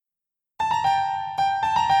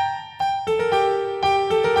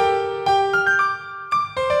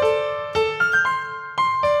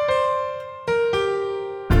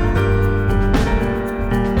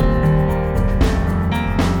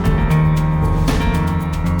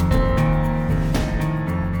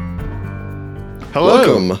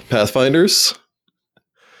Welcome, Pathfinders.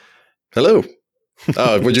 Hello.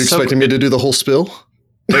 Would you expect me to do the whole spill?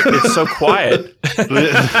 It's so quiet.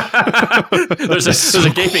 there's a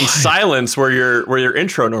gaping silence where your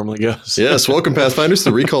intro normally goes. Yes, welcome, Pathfinders,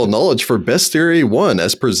 to Recall Knowledge for Bestiary 1,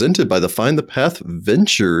 as presented by the Find the Path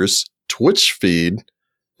Ventures Twitch feed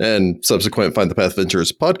and subsequent Find the Path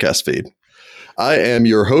Ventures podcast feed. I am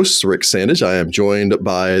your host, Rick Sandage. I am joined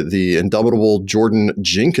by the indomitable Jordan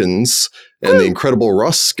Jenkins and the incredible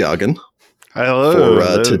Ross Scoggin. Hello.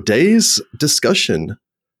 For today's discussion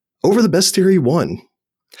over the Bestiary 1.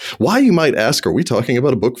 Why, you might ask, are we talking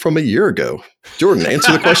about a book from a year ago? Jordan,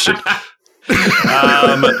 answer the question.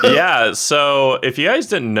 Yeah, so if you guys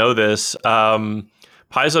didn't know this,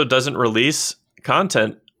 Paizo doesn't release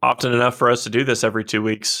content often enough for us to do this every 2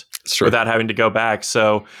 weeks without having to go back.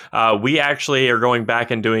 So we actually are going back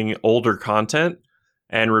and doing older content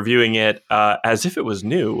and reviewing it as if it was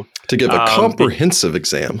new. To give a comprehensive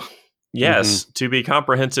exam. Yes, to be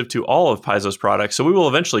comprehensive to all of Paizo's products. So we will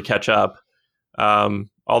eventually catch up.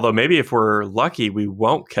 Although maybe if we're lucky, we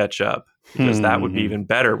won't catch up because that would be even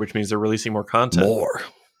better, which means they're releasing more content. More.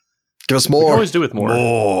 Give us more. We can always do with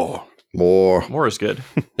more. More is good.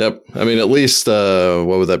 Yep. I mean, at least, what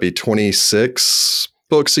would that be? 26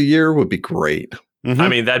 books a year would be great. I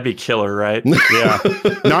mean, that'd be killer, right? Yeah.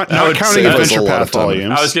 Not counting Adventure Path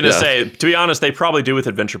volumes. I was going to say, to be honest, they probably do with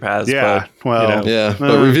Adventure Paths. Yeah. But,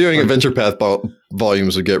 but reviewing Adventure Path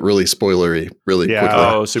volumes would get really spoilery really quickly.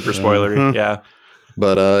 Oh, super spoilery. Yeah.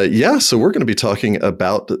 But so we're going to be talking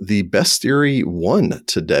about the Bestiary 1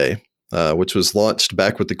 today, which was launched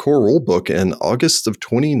back with the core rulebook in August of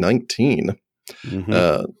 2019.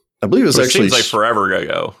 I believe it was actually... seems like forever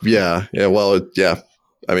ago. Yeah. Well,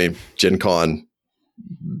 I mean, Gen Con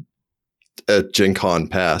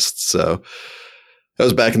passed, so that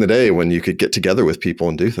was back in the day when you could get together with people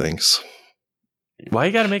and do things. Why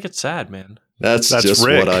you got to make it sad, man? That's just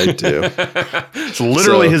Rick. what I do. It's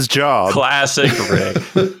literally his job. Classic Rick.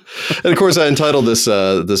 And of course, I entitled this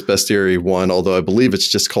Bestiary 1, although I believe it's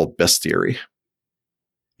just called Bestiary.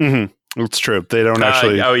 It's true. They don't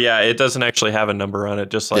actually... it doesn't actually have a number on it,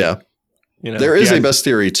 just like... There is a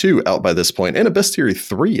Bestiary 2 out by this point, and a Bestiary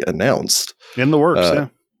 3 announced. In the works,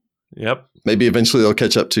 Yep. Maybe eventually they'll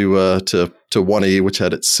catch up to 1E, which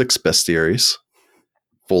had its 6 bestiaries,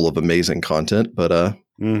 full of amazing content. But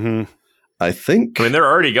I think... I mean, they're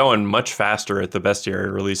already going much faster at the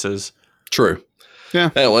bestiary releases. True. Yeah.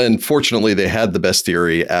 And fortunately, they had the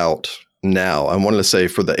bestiary out now. I wanted to say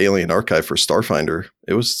for the Alien Archive for Starfinder,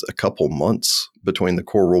 it was a couple months between the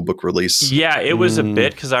core rulebook release. Yeah, it was a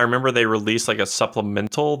bit, because I remember they released like a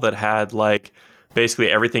supplemental that had like basically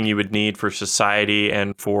everything you would need for Society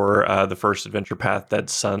and for the first Adventure Path, Dead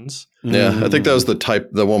Sons. Yeah, I think that was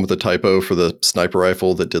the one with the typo for the sniper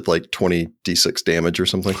rifle that did like 20 d6 damage or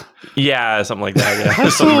something. Yeah, something like that. Yeah,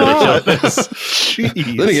 something ridiculous.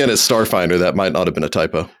 Then again, it's Starfinder. That might not have been a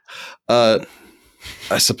typo.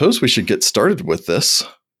 I suppose we should get started with this.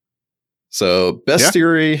 So,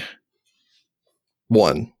 Bestiary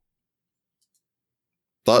 1.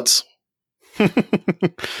 Thoughts?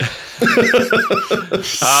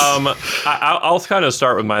 I'll kind of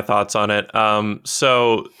start with my thoughts on it.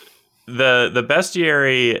 So the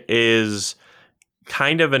bestiary is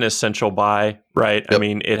kind of an essential buy, right? Yep. I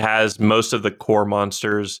mean, it has most of the core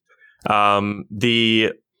monsters.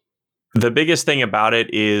 The biggest thing about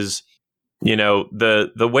it is,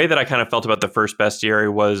 the way that I kind of felt about the first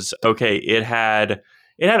bestiary was, okay, it had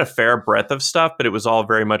a fair breadth of stuff, but it was all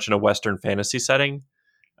very much in a Western fantasy setting.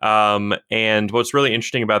 And what's really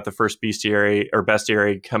interesting about the first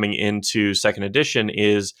bestiary coming into second edition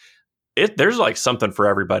is there's like something for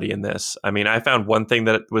everybody in this. I mean, I found one thing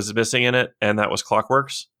that was missing in it, and that was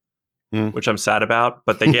Clockworks, which I'm sad about,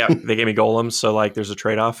 but they gave me golems. So like there's a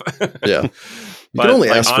trade-off. Yeah. But only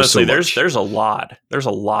ask honestly, for so much. There's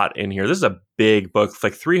a lot in here. This is a big book,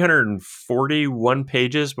 like 341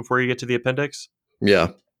 pages before you get to the appendix. Yeah.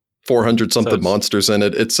 400 something monsters in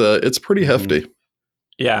it. It's pretty hefty.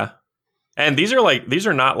 Yeah. And these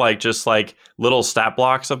are not like just like little stat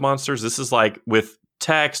blocks of monsters. This is like with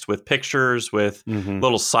text, with pictures, with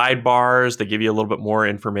little sidebars that give you a little bit more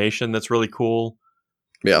information. That's really cool.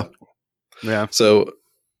 Yeah. Yeah. So,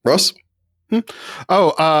 Russ?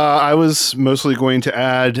 I was mostly going to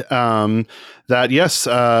add that, yes,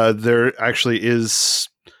 there actually is...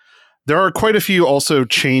 There are quite a few also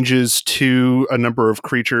changes to a number of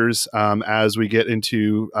creatures as we get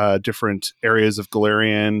into different areas of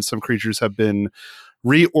Golarion. Some creatures have been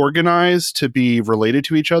reorganized to be related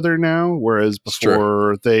to each other now, whereas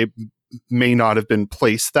before they may not have been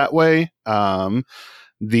placed that way.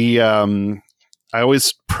 I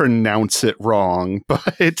always pronounce it wrong,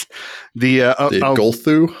 but the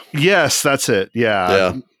Golthu? Yes, that's it.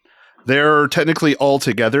 Yeah. They're technically all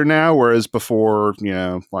together now, whereas before,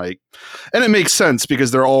 and it makes sense because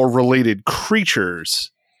they're all related creatures.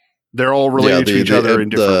 They're all related to each other in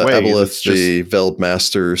different ways. Aboleth, the Veld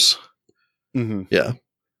Masters. Mm-hmm. Yeah.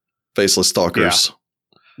 Faceless Stalkers.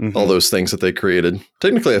 Yeah. Mm-hmm. All those things that they created.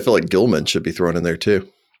 Technically, I feel like Gilman should be thrown in there too.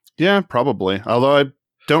 Yeah, probably. Although I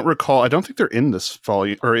don't recall. I don't think they're in this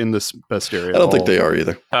volume or in this bestiary. I don't think they are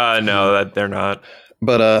either. No, they're not.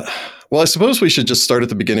 But, I suppose we should just start at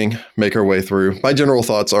the beginning, make our way through. My general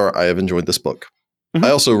thoughts are I have enjoyed this book. Mm-hmm. I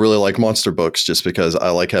also really like monster books just because I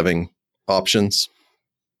like having options.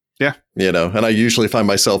 Yeah. And I usually find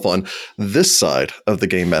myself on this side of the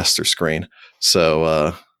Game Master screen.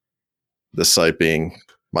 So this side being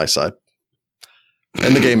my side.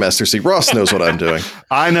 And the Game Master seat. Ross knows what I'm doing.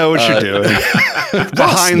 I know what you're doing.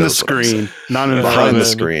 Behind the screen. Not in behind the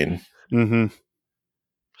screen. Mm-hmm.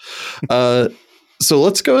 So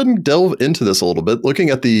let's go ahead and delve into this a little bit.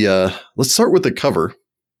 Looking at the, let's start with the cover.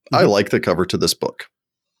 Mm-hmm. I like the cover to this book.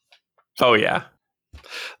 Oh, yeah.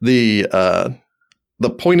 The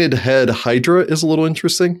pointed head Hydra is a little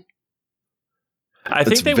interesting. I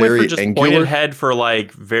think they went for just angular. Pointed head for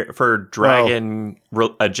for dragon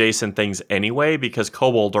adjacent things anyway, because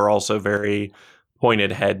kobold are also very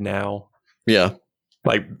pointed head now. Yeah.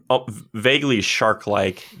 Vaguely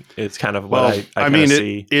shark-like. It's kind of what I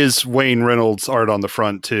see. It is Wayne Reynolds' art on the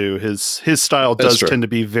front too. His style does tend to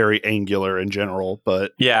be very angular in general,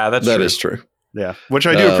 but yeah, that is true. Yeah, which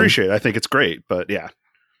I do appreciate. I think it's great, but yeah.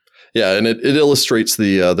 Yeah, and it illustrates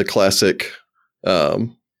the classic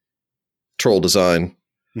troll design.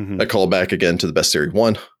 Mm-hmm. A callback again to the Bestiary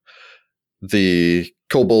 1. The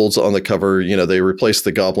kobolds on the cover, they replaced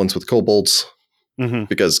the goblins with kobolds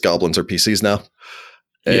because goblins are PCs now.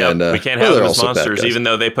 And we can't have them as monsters, even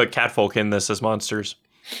though they put catfolk in this as monsters.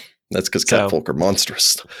 That's because catfolk are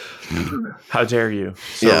monstrous. How dare you?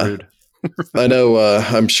 So rude. I know.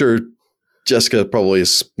 I'm sure Jessica probably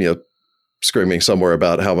is, screaming somewhere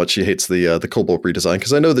about how much she hates the kobold redesign,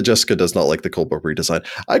 because I know that Jessica does not like the kobold redesign.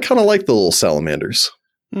 I kind of like the little salamanders.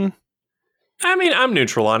 I mean, I'm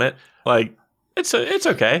neutral on it. It's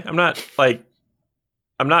okay. I'm not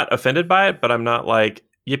offended by it, but I'm not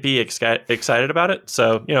yippee excited about it.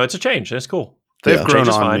 So, it's a change and it's cool. They've grown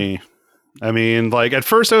on me. I mean, at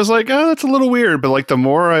first I was like, oh, that's a little weird. But the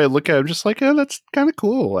more I look at it, I'm just like, oh, that's kind of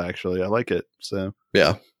cool, actually. I like it. So,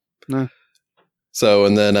 yeah. So,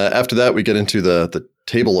 and then after that, we get into the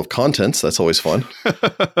table of contents. That's always fun. We're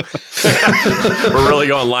really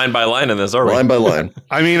going line by line in this, aren't we? Line by line.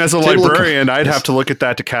 I mean, as a librarian, I'd have to look at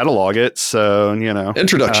that to catalog it. So,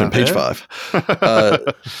 Introduction, page 5.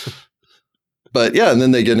 But yeah, and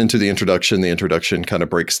then they get into the introduction. The introduction kind of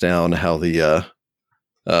breaks down how the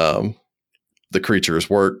creatures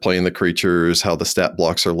work, playing the creatures, how the stat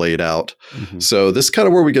blocks are laid out. Mm-hmm. So this is kind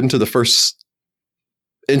of where we get into the first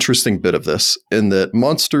interesting bit of this, in that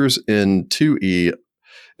monsters in 2E,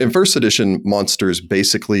 in first edition, monsters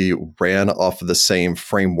basically ran off of the same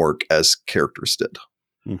framework as characters did.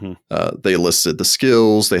 Mm-hmm. They listed the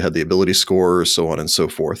skills, they had the ability scores, so on and so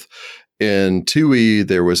forth. In 2E,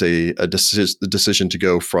 there was a decision to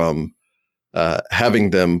go from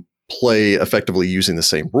having them play effectively using the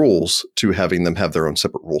same rules to having them have their own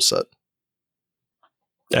separate rule set.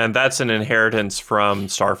 And that's an inheritance from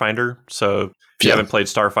Starfinder. So if you haven't played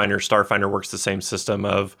Starfinder, Starfinder works the same system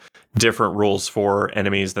of different rules for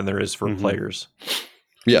enemies than there is for players.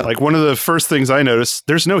 Yeah. One of the first things I noticed,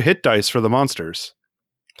 there's no hit dice for the monsters.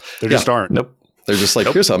 There just aren't. Nope. They're just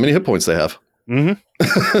here's how many hit points they have. Mm-hmm.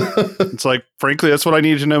 It's frankly, that's what I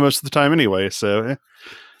need to know most of the time anyway. So,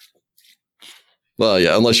 Well,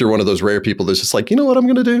 yeah, unless you're one of those rare people that's just you know what I'm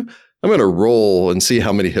going to do? I'm going to roll and see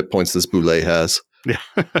how many hit points this boulet has. Yeah.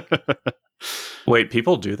 Wait,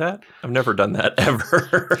 people do that? I've never done that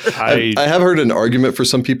ever. I have heard an argument for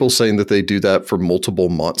some people saying that they do that for multiple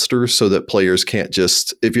monsters so that players can't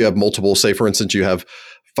just, if you have multiple, say for instance, you have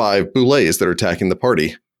 5 boulets that are attacking the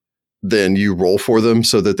party, then you roll for them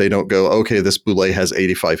so that they don't go, okay, this boulet has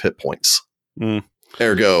 85 hit points.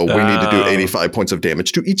 Ergo, we need to do 85 points of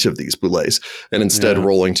damage to each of these boulets, and instead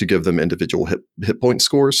rolling to give them individual hit point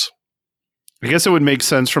scores. I guess it would make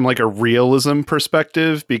sense from a realism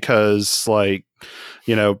perspective because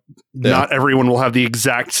not everyone will have the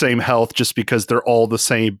exact same health just because they're all the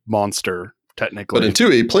same monster technically. But in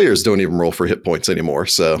 2E, players don't even roll for hit points anymore.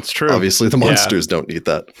 So it's true. Obviously the monsters don't need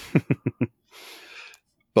that.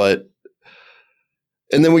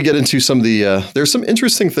 And then we get into some of the, there's some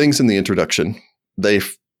interesting things in the introduction. They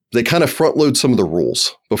kind of front load some of the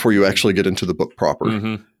rules before you actually get into the book proper.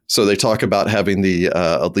 Mm-hmm. So they talk about having the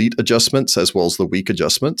elite adjustments as well as the weak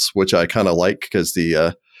adjustments, which I kind of like because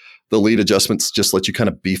the elite adjustments just let you kind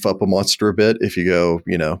of beef up a monster a bit. If you go,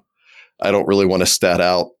 I don't really want to stat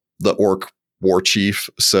out the orc war chief,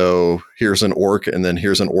 so here's an orc, and then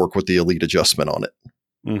here's an orc with the elite adjustment on it.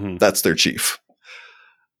 Mm-hmm. That's their chief.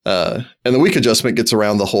 And the weak adjustment gets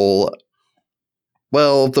around the whole,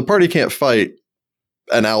 well, the party can't fight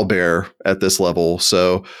an owlbear at this level,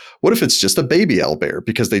 so what if it's just a baby owlbear?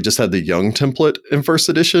 Because they just had the young template in first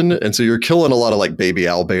edition, and so you're killing a lot of like baby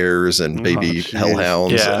owlbears and baby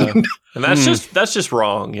hellhounds. Yeah. And that's just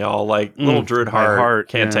wrong, y'all. Like little Druid heart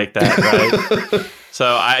can't take that, right? So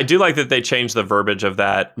I do like that they changed the verbiage of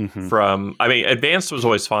that from. I mean, advanced was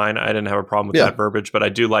always fine. I didn't have a problem with that verbiage, but I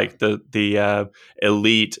do like the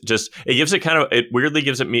elite. Just it gives it it weirdly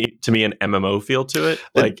gives to me an MMO feel to it.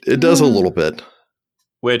 Like it does a little bit,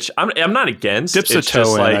 which I'm not against. Dips a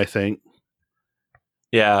toe in, I think.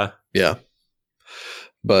 Yeah.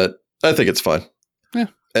 But I think it's fine. Yeah.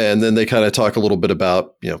 And then they kind of talk a little bit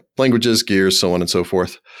about, languages, gears, so on and so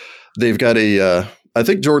forth. They've got I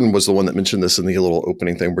think Jordan was the one that mentioned this in the little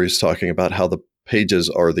opening thing where he's talking about how the pages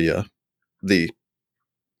are the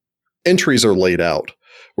entries are laid out,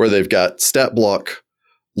 where they've got stat block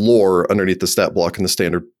lore underneath the stat block in the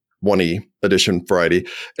standard 1E edition variety,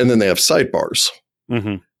 and then they have sidebars.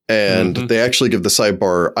 And they actually give the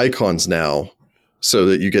sidebar icons now so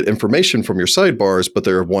that you get information from your sidebars, but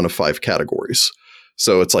they're one of 5 categories.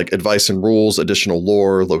 So it's like advice and rules, additional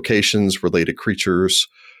lore, locations, related creatures,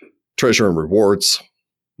 treasure and rewards.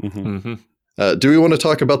 Do we want to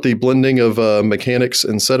talk about the blending of mechanics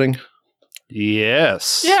and setting?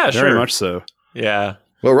 Yes. Yeah, very much so. Yeah.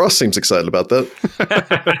 Well, Ross seems excited about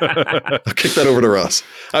that. I'll kick that over to Ross.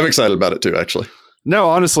 I'm excited about it too, actually. No,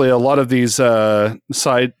 honestly, a lot of these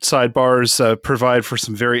sidebars provide for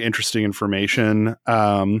some very interesting information.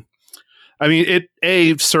 I mean,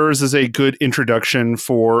 it serves as a good introduction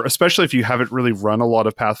for, especially if you haven't really run a lot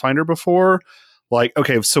of Pathfinder before. Like,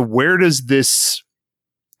 okay, so where does this,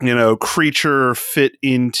 creature fit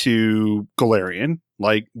into Golarion?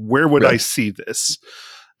 Like, where would I see this?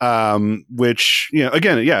 Which,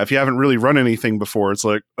 again, if you haven't really run anything before, it's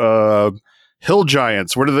like, hill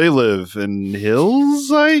giants, where do they live? In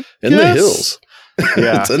hills, I guess? In the hills.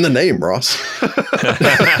 Yeah. It's in the name, Ross.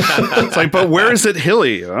 It's like, but where is it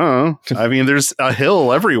hilly? I mean, there's a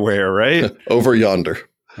hill everywhere, right? Over yonder.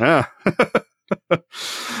 Yeah.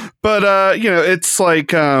 But, it's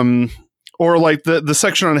like, or like the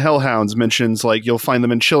section on hellhounds mentions like you'll find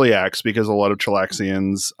them in Chiliax because a lot of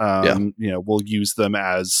Chilaxians, will use them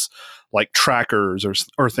as like trackers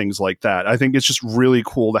or things like that. I think it's just really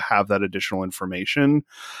cool to have that additional information.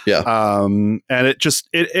 Yeah. And it just,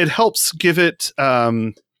 it helps give it,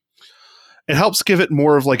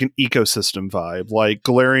 more of like an ecosystem vibe. Like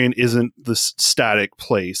Golarion isn't this static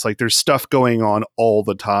place. Like there's stuff going on all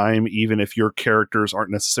the time, even if your characters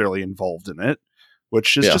aren't necessarily involved in it,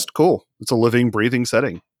 which is just cool. It's a living, breathing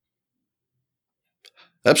setting.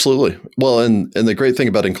 Absolutely. Well, and the great thing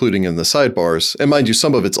about including in the sidebars, and mind you,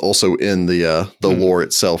 some of it's also in the lore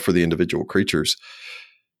itself for the individual creatures,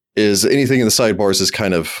 is anything in the sidebars is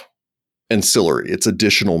kind of ancillary. It's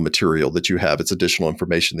additional material that you have. It's additional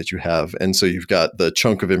information that you have. And so you've got the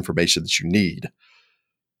chunk of information that you need,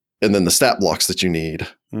 and then the stat blocks that you need.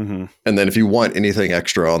 And then if you want anything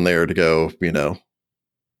extra on there to go,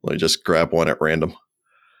 let me just grab one at random.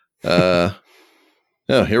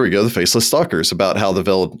 Oh, here we go. The Faceless Stalkers, about how the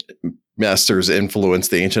Veiled Masters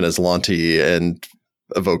influenced the ancient Aslanti and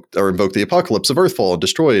invoked the apocalypse of Earthfall and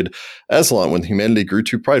destroyed Aslan when humanity grew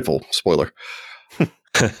too prideful. Spoiler.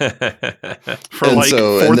 For like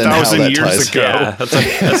 4,000 years ago. Yeah,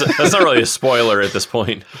 that's not really a spoiler at this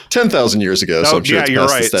point. 10,000 years ago. So I'm sure it's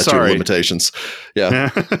past the statute of limitations. Yeah.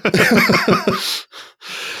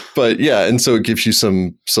 But yeah, and so it gives you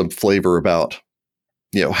some flavor about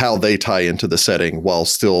how they tie into the setting while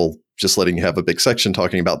still just letting you have a big section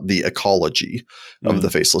talking about the ecology of the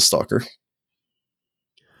Faceless Stalker.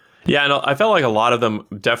 Yeah, and I felt like a lot of them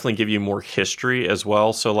definitely give you more history as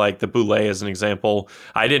well. So like the Boulé as an example,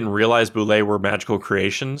 I didn't realize Boulé were magical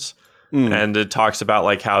creations. And it talks about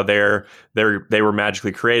like how they were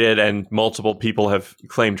magically created, and multiple people have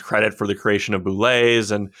claimed credit for the creation of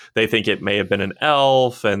Boulés, and they think it may have been an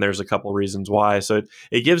elf, and there's a couple reasons why. So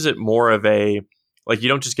it gives it more of a, like, you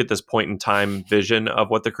don't just get this point in time vision of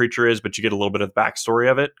what the creature is, but you get a little bit of the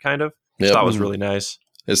backstory of it, kind of. Which I thought was really nice.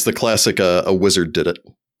 It's the classic a wizard did it.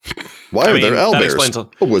 Why are there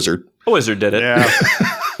owlbears? A wizard. A wizard did it. Yeah.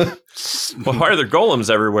 Well, why are there golems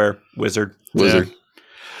everywhere? Wizard. Yeah.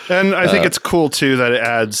 And I think it's cool too that it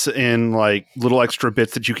adds in like little extra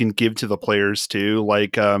bits that you can give to the players too.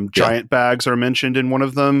 Like giant bags are mentioned in one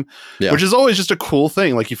of them, which is always just a cool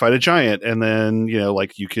thing. Like you fight a giant and then,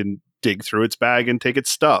 like you can dig through its bag and take its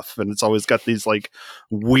stuff. And it's always got these like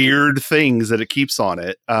weird things that it keeps on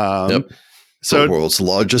it. So the world's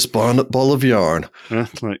largest ball of yarn.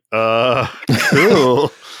 Like,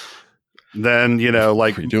 cool. Then,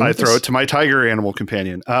 I throw it to my tiger animal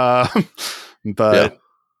companion. But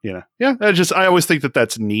I always think that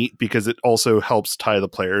that's neat because it also helps tie the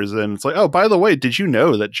players in. It's like, oh, by the way, did you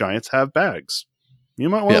know that giants have bags? You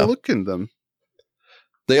might want to look in them.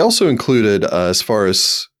 They also included, as far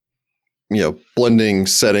as, blending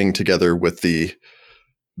setting together with the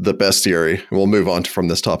bestiary. We'll move on from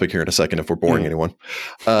this topic here in a second if we're boring anyone.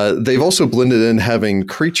 They've also blended in having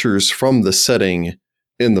creatures from the setting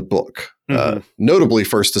in the book. Notably,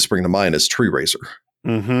 first to spring to mind is Tree Razor.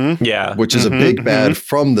 Yeah. Which is a big bad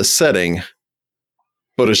from the setting,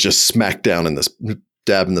 but is just smack down in this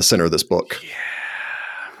dab in the center of this book. Yeah.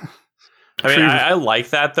 I mean, I like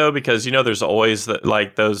that though, because there's always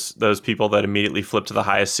those people that immediately flip to the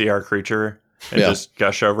highest CR creature and just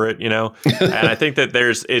gush over it, And I think that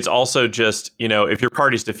it's also just, if your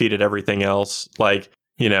party's defeated everything else,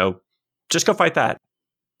 just go fight that.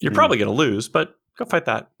 You're probably going to lose, but go fight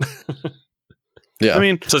that. Yeah. I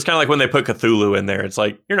mean, so it's kind of like when they put Cthulhu in there. It's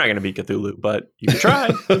like, you're not going to beat Cthulhu, but you can try.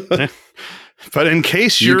 But in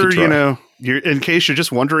case you're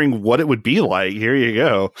just wondering what it would be like, here you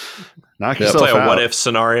go. Knock yourself out. Play a what if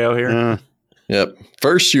scenario here. Yep.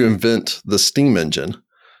 First, you invent the steam engine.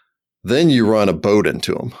 Then you run a boat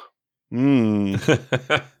into them.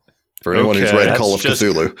 For anyone who's read Call of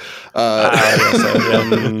Cthulhu.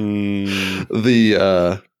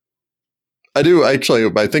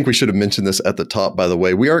 I think we should have mentioned this at the top, by the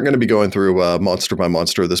way. We aren't going to be going through monster by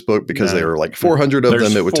monster of this book because there are like 400 of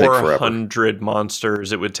them. It would take forever. 400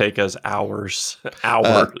 monsters. It would take us hours.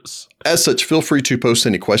 As such, feel free to post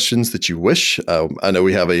any questions that you wish. I know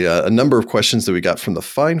we have a number of questions that we got from the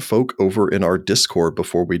fine folk over in our Discord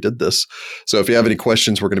before we did this. So if you have any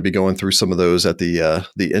questions, we're going to be going through some of those at the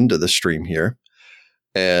end of the stream here.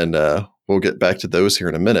 And we'll get back to those here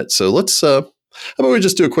in a minute. So let's... how about we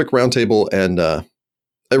just do a quick roundtable and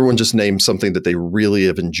everyone just name something that they really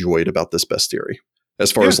have enjoyed about this bestiary, as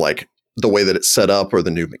far as like the way that it's set up or the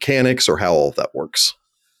new mechanics or how all of that works.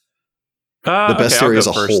 The bestiary as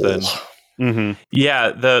a whole.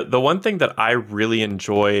 Yeah, the one thing that I really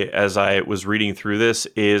enjoy as I was reading through this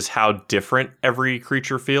is how different every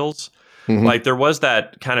creature feels. Like there was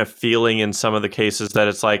that kind of feeling in some of the cases that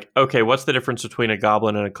it's like, okay, what's the difference between a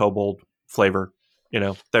goblin and a kobold flavor?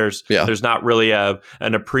 There's not really an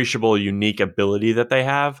appreciable unique ability that they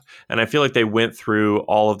have. And I feel like they went through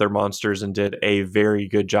all of their monsters and did a very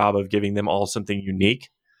good job of giving them all something unique.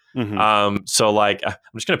 So like, I'm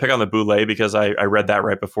just going to pick on the Boule because I read that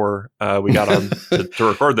right before we got on to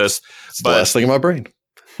record this. It's the last thing in my brain.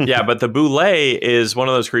 Yeah, but the Boule is one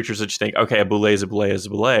of those creatures that you think, okay, a Boule is a Boule is a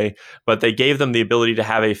Boule. But they gave them the ability to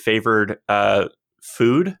have a favored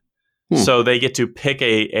food. So they get to pick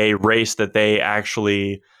a race that they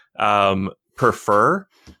actually prefer.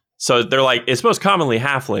 So they're like, it's most commonly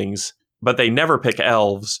halflings, but they never pick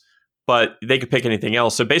elves, but they could pick anything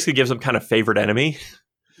else. So it basically gives them kind of favorite enemy.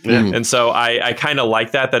 And so I kind of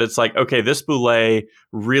like that it's like, okay, this Boule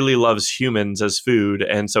really loves humans as food.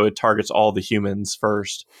 And so it targets all the humans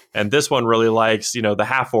first. And this one really likes, the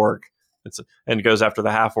half orc and goes after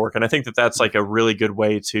the half orc. And I think that that's like a really good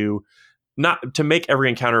way to not to make every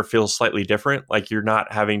encounter feel slightly different. Like you're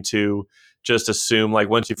not having to just assume like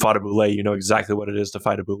once you fought a Boule, you know exactly what it is to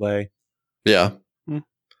fight a Boule. Yeah. And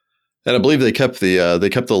I believe they kept the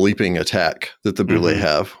leaping attack that the Boule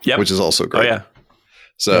have, which is also great. Oh yeah.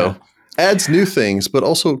 So adds new things, but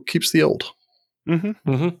also keeps the old.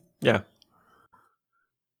 Yeah.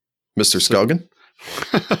 Mr. Scoggin?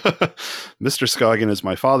 Mr. Scoggin is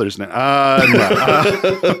my father's name.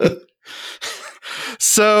 No.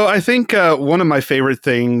 So I think one of my favorite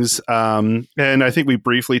things, and I think we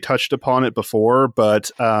briefly touched upon it before,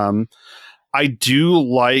 but I do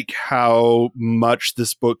like how much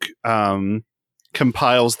this book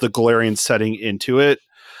compiles the Golarion setting into it.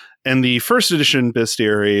 And the first edition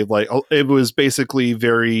bestiary, like it was basically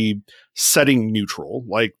very setting neutral.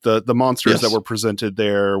 Like the monsters that were presented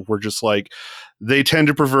there were just like, they tend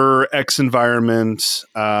to prefer X environment,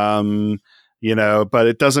 but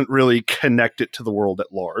it doesn't really connect it to the world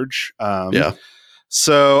at large.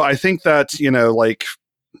 So I think that, like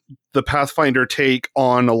the Pathfinder take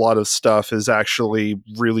on a lot of stuff is actually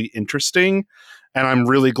really interesting. And I'm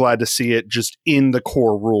really glad to see it just in the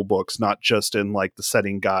core rule books, not just in like the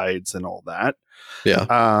setting guides and all that. Yeah.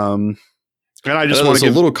 And I just want to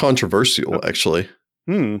give a little controversial, actually.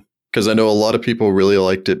 Because I know a lot of people really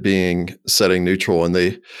liked it being setting neutral, and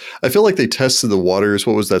I feel like they tested the waters.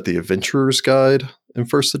 What was that? The Adventurer's Guide in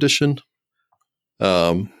first edition,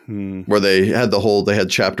 where they had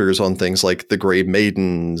chapters on things like the Grey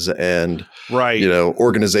Maidens and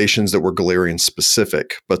organizations that were Golarion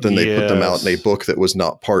specific, but then they put them out in a book that was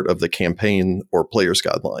not part of the campaign or player's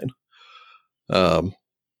guideline.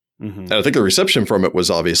 And I think the reception from it was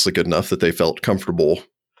obviously good enough that they felt comfortable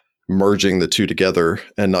merging the two together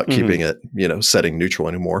and not keeping it, setting neutral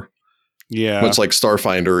anymore. Yeah. Much like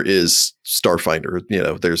Starfinder is Starfinder,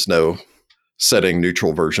 there's no setting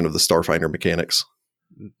neutral version of the Starfinder mechanics.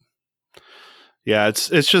 Yeah,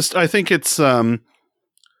 it's just, I think it's I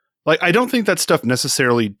don't think that stuff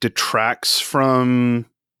necessarily detracts from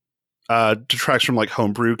like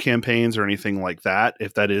homebrew campaigns or anything like that,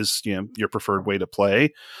 if that is, your preferred way to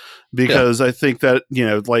play. Because I think that,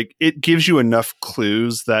 it gives you enough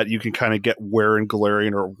clues that you can kind of get where in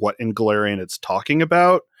Golarion or what in Golarion it's talking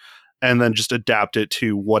about, and then just adapt it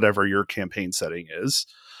to whatever your campaign setting is.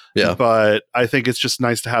 Yeah. But I think it's just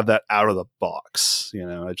nice to have that out of the box.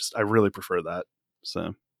 I really prefer that.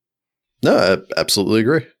 So. No, I absolutely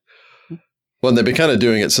agree. Well, they've been kind of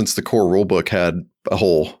doing it since the core rulebook had a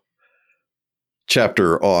whole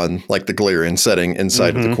chapter on like the Golarion setting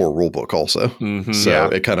inside of the core rulebook also. So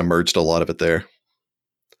it kind of merged a lot of it there.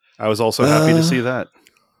 I was also happy to see that.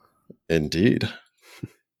 Indeed.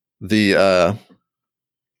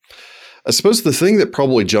 I suppose the thing that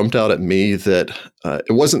probably jumped out at me that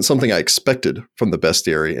it wasn't something I expected from the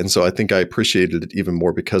bestiary, and so I think I appreciated it even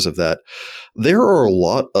more because of that. There are a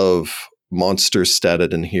lot of monsters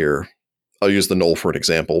statted in here. I'll use the Gnoll for an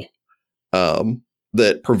example,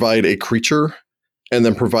 that provide a creature and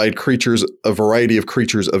then provide a variety of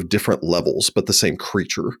creatures of different levels, but the same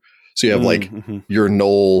creature. So you have your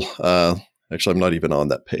Gnoll. Actually, I'm not even on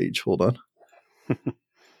that page. Hold on.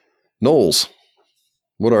 Gnolls.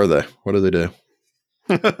 What are they? What do they do?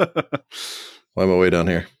 Why am I way down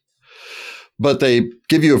here? But they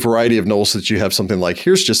give you a variety of gnolls that you have something like,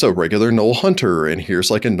 here's just a regular gnoll hunter, and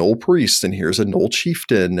here's like a gnoll priest, and here's a gnoll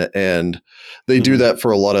chieftain. And they do that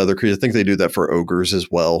for a lot of other creatures. I think they do that for ogres as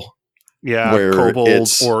well. Yeah,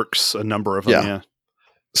 kobolds, orcs, a number of them. Yeah.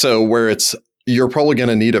 So where you're probably going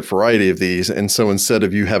to need a variety of these. And so instead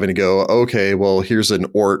of you having to go, okay, well, here's an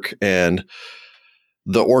orc, and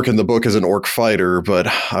the orc in the book is an orc fighter, but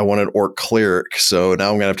I want an orc cleric. So now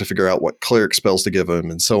I'm going to have to figure out what cleric spells to give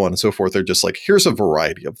him and so on and so forth. They're just like, here's a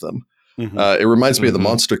variety of them. It reminds me of the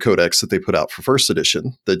Monster Codex that they put out for first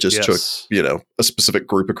edition that just took, a specific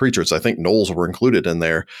group of creatures. I think gnolls were included in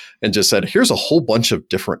there and just said, here's a whole bunch of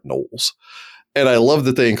different gnolls. And I love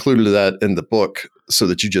that they included that in the book so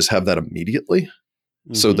that you just have that immediately.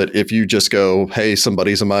 So that if you just go, hey, some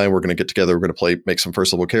buddies of mine, we're going to get together, we're going to make some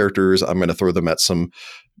first level characters. I'm going to throw them at some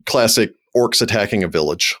classic orcs attacking a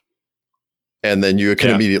village. And then you can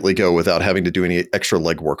immediately go without having to do any extra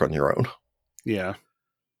legwork on your own. Yeah.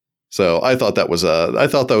 So I thought that was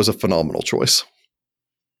a phenomenal choice.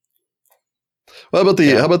 Well, how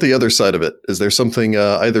about the other side of it? Is there something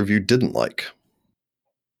either of you didn't like?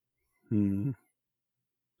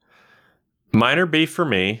 Minor beef for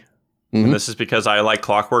me. And this is because I like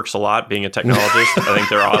Clockworks a lot, being a technologist. I think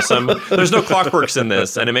they're awesome. There's no Clockworks in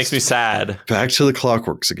this, and it makes me sad. Back to the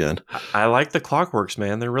Clockworks again. I like the Clockworks,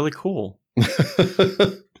 man. They're really cool.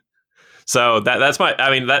 So that's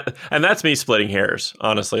that's me splitting hairs,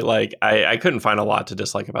 honestly. Like, I couldn't find a lot to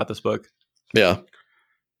dislike about this book. Yeah.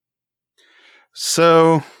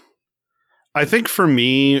 So I think for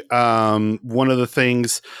me, one of the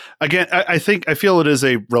things, again, I feel it is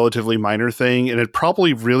a relatively minor thing, and it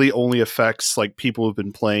probably really only affects like people who've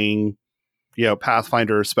been playing,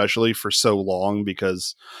 Pathfinder especially for so long,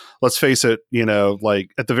 because let's face it,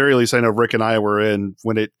 like at the very least, I know Rick and I were in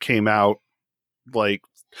when it came out, like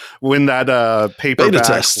when that paperback beta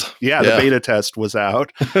test. The beta test was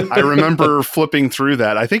out. I remember flipping through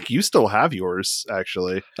that. I think you still have yours,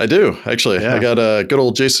 actually. I do, actually. I got good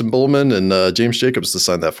old Jason Bullman and James Jacobs to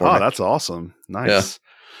sign that for me. Oh, that's awesome. Nice.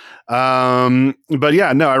 Yeah. But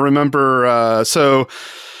yeah, no, I remember. So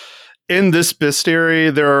in this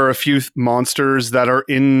bestiary, there are a few monsters that are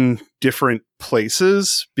in different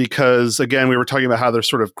places because, again, we were talking about how they're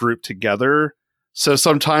sort of grouped together. So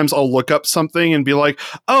sometimes I'll look up something and be like,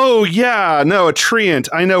 oh, yeah, no, a treant.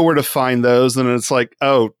 I know where to find those. And it's like,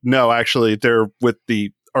 oh, no, actually, they're with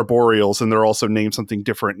the arboreals and they're also named something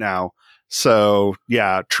different now. So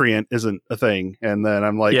yeah, treant isn't a thing. And then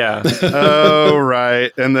I'm like, Yeah. oh,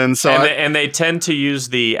 right. And then so and they tend to use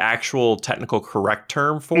the actual technical correct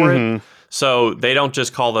term for it. So they don't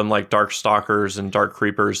just call them like dark stalkers and dark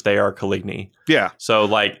creepers. They are Caligni. Yeah. So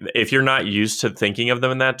like if you're not used to thinking of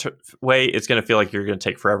them in that way, it's going to feel like you're going to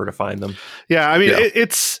take forever to find them. Yeah. I mean,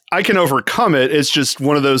 it's I can overcome it. It's just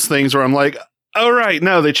one of those things where I'm like, oh, right.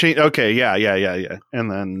 No, they changed. Okay. Yeah. And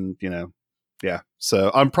then, yeah.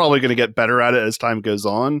 So I'm probably going to get better at it as time goes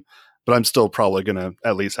on, but I'm still probably going to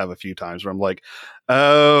at least have a few times where I'm like,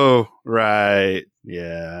 oh, right.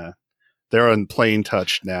 Yeah. They're in plain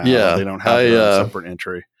touch now. Yeah, they don't have their own separate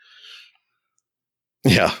entry.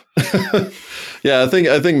 Yeah, yeah. I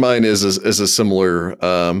think mine is a similar.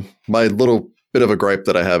 My little bit of a gripe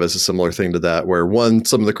that I have is a similar thing to that, where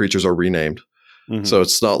some of the creatures are renamed, so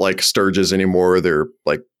it's not like Sturges anymore. They're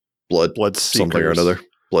like blood seekers, something or another.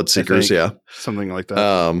 Blood seekers, yeah, something like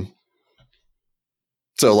that.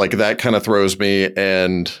 So like that kind of throws me,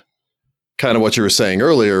 and kind of what you were saying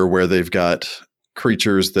earlier, where they've got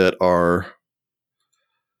creatures that are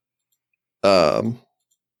sorry,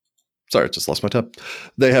 I just lost my tab.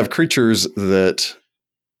 They have creatures that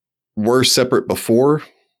were separate before.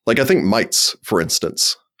 Like I think mites, for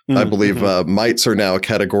instance. I believe mites are now a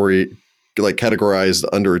category, like categorized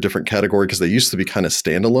under a different category because they used to be kind of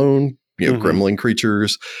standalone, gremlin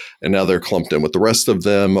creatures, and now they're clumped in with the rest of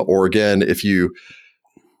them. Or again, if you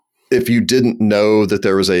didn't know that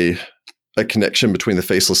there was a connection between the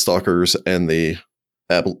faceless stalkers and the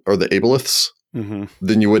aboleths,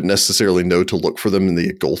 then you wouldn't necessarily know to look for them in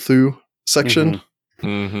the Golthu section.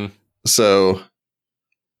 So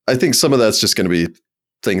I think some of that's just going to be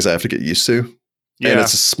things I have to get used to. Yeah. And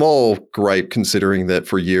it's a small gripe considering that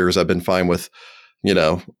for years I've been fine with,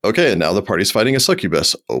 okay, and now the party's fighting a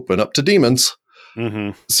succubus, open up to demons.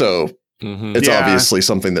 So it's obviously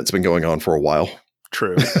something that's been going on for a while.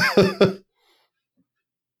 True.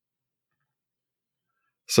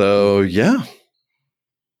 So, yeah.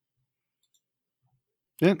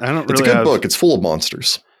 Yeah, I don't really. It's a good book. It's full of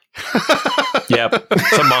monsters. Yep.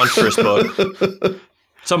 It's a monstrous book.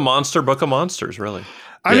 It's a monster book of monsters, really.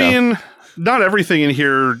 I mean, not everything in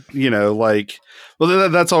here,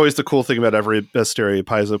 that's always the cool thing about every bestiary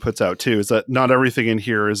Paizo puts out, too, is that not everything in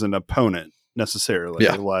here is an opponent necessarily.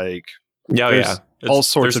 Yeah. All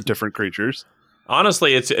sorts of different creatures.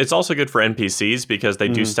 Honestly, it's also good for NPCs because they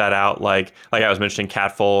do stat out like I was mentioning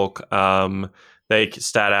catfolk. They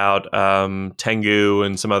stat out Tengu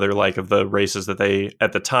and some other of the races that they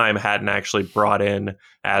at the time hadn't actually brought in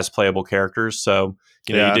as playable characters. So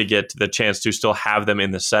you did get the chance to still have them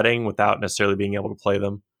in the setting without necessarily being able to play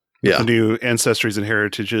them. Yeah, the new ancestries and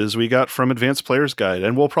heritages we got from Advanced Player's Guide,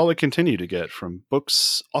 and we'll probably continue to get from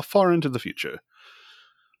books far into the future.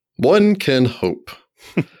 One can hope.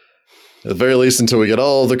 At the very least, until we get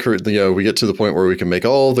we get to the point where we can make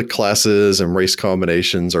all the classes and race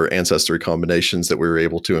combinations or ancestry combinations that we were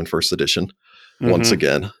able to in first edition once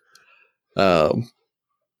again. So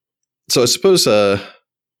I suppose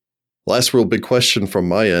last real big question from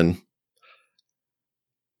my end.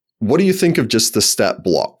 What do you think of just the stat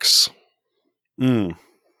blocks?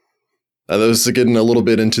 Those are getting a little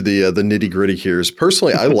bit into the nitty gritty here.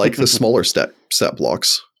 Personally, I like the smaller stat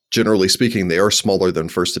blocks. Generally speaking, they are smaller than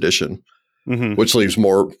first edition, which leaves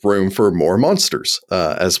more room for more monsters,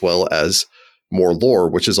 as well as more lore,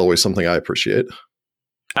 which is always something I appreciate.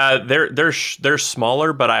 They're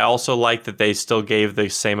smaller, but I also like that they still gave the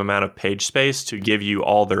same amount of page space to give you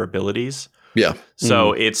all their abilities. Yeah.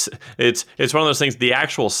 So it's one of those things. The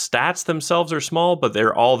actual stats themselves are small, but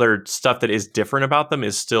all their stuff that is different about them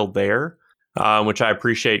is still there. Which I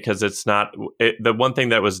appreciate because it's not the one thing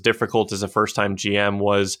that was difficult as a first time GM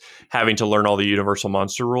was having to learn all the universal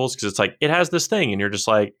monster rules because it's like it has this thing and you're just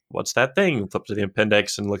like, what's that thing? Flip to the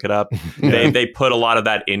appendix and look it up. They put a lot of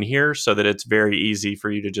that in here so that it's very easy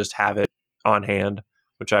for you to just have it on hand,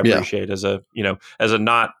 which I appreciate as a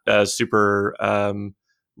not super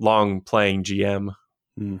long playing GM.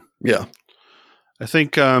 Yeah, I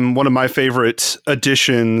think one of my favorite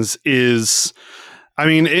additions is. I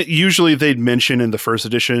mean, usually they'd mention in the first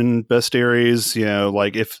edition bestiaries,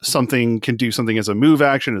 if something can do something as a move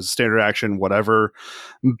action, as a standard action, whatever.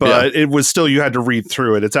 But it was still, you had to read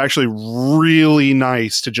through it. It's actually really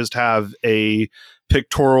nice to just have a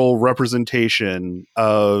pictorial representation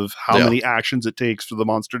of how many actions it takes for the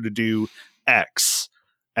monster to do X.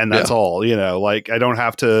 And that's all, I don't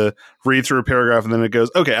have to read through a paragraph and then it goes,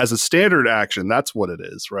 okay, as a standard action, that's what it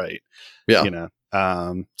is, right? Yeah.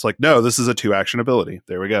 It's like, no, this is a 2-action ability.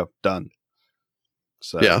 There we go. Done.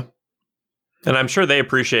 So yeah. And I'm sure they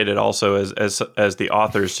appreciate it also as the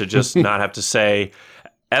authors to just not have to say,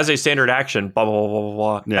 as a standard action, blah blah blah blah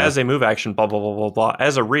blah. Yeah. As a move action, blah blah blah blah blah.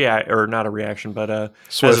 As a react or not a reaction, but as a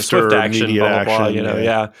Swift swift or action, immediate blah blah blah. action, You know,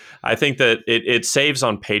 yeah. I think that it saves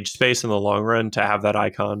on page space in the long run to have that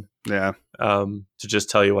icon. Yeah. To just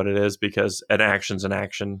tell you what it is, because an action's an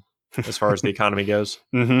action as far as the economy goes.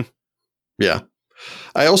 Mm-hmm. Yeah.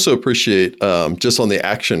 I also appreciate just on the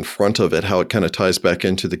action front of it, how it kind of ties back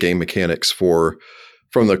into the game mechanics from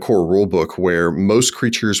the core rulebook, where most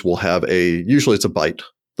creatures will have usually it's a bite.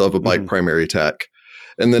 They'll have a bite primary attack.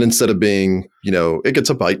 And then instead of being, it gets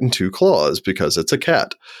a bite and 2 claws because it's a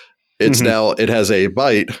cat. It's now, it has a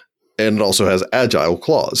bite and it also has agile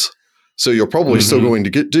claws. So you're probably still going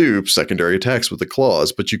to do secondary attacks with the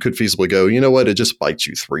claws, but you could feasibly go, you know what? It just bites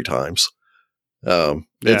you 3 times.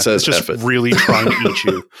 It says it's just really trying to eat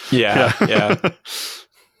you. Yeah.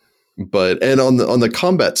 But and on the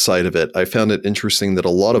combat side of it, I found it interesting that a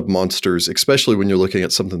lot of monsters, especially when you're looking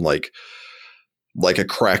at something like a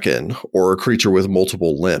kraken or a creature with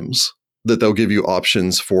multiple limbs, that they'll give you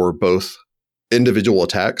options for both individual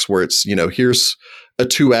attacks, where it's here's a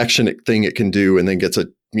 2 action thing it can do, and then gets a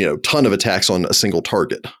ton of attacks on a single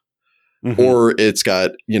target. Or it's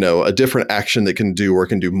got, a different action that can do, or it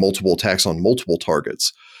can do multiple attacks on multiple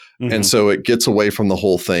targets. And so it gets away from the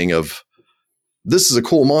whole thing of, this is a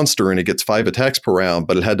cool monster and it gets 5 attacks per round,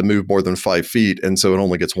 but it had to move more than 5 feet. And so it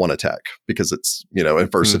only gets 1 attack because it's, in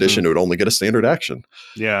first edition, it would only get a standard action.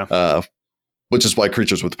 Yeah. Which is why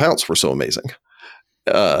Creatures with Pounce were so amazing.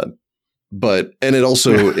 And it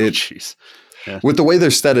also, Jeez. Yeah. With the way they're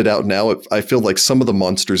statted out now, I feel like some of the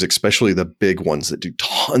monsters, especially the big ones that do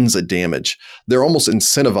tons of damage, they're almost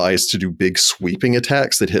incentivized to do big sweeping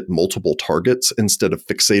attacks that hit multiple targets instead of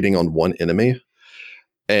fixating on one enemy.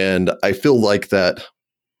 And I feel like that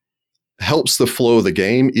helps the flow of the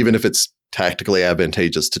game, even if it's tactically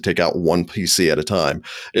advantageous to take out one PC at a time.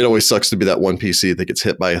 It always sucks to be that one PC that gets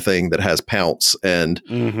hit by a thing that has Pounce. And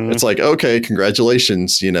it's like, okay,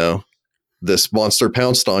 congratulations, this monster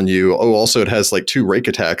pounced on you. Oh, also it has like 2 rake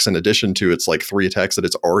attacks in addition to its like 3 attacks that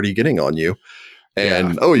it's already getting on you.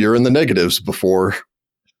 And you're in the negatives before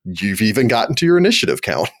you've even gotten to your initiative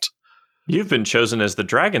count. You've been chosen as the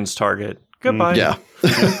dragon's target. Goodbye. Yeah.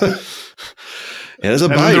 It has a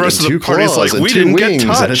bite the rest and of the 2 party's claws like, and we 2 didn't get wings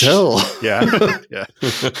and a touched. tail. Yeah.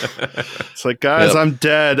 It's like, guys, I'm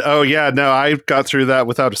dead. Oh yeah, no, I got through that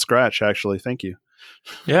without a scratch, actually. Thank you.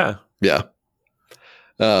 Yeah. Yeah.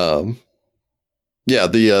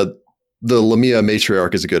 The Lamia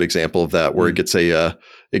Matriarch is a good example of that, where it gets to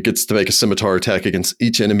make a scimitar attack against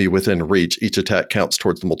each enemy within reach. Each attack counts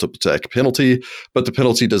towards the multiple attack penalty, but the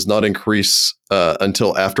penalty does not increase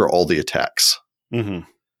until after all the attacks. And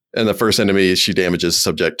the first enemy she damages is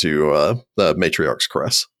subject to the Matriarch's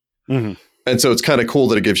Caress. And so it's kind of cool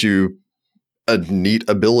that it gives you a neat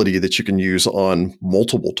ability that you can use on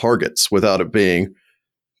multiple targets without it being,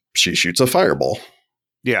 she shoots a fireball.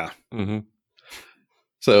 Yeah.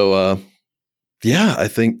 So, I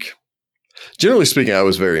think, generally speaking, I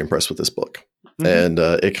was very impressed with this book. And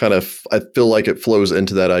it kind of, I feel like it flows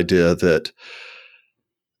into that idea that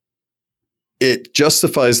it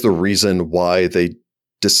justifies the reason why they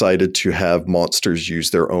decided to have monsters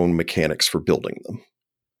use their own mechanics for building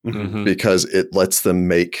them. Because it lets them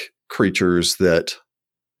make creatures that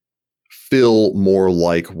feel more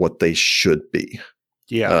like what they should be.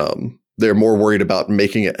 Yeah. They're more worried about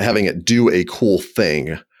having it do a cool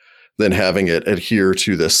thing than having it adhere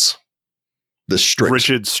to this strict,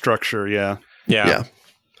 rigid structure. Yeah.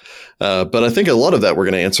 But I think a lot of that we're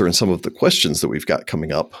going to answer in some of the questions that we've got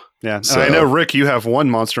coming up. Yeah. So, I know, Rick, you have one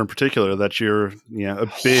monster in particular that you're a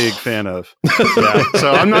big fan of. Yeah.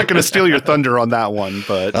 So I'm not going to steal your thunder on that one,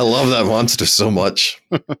 but I love that monster so much.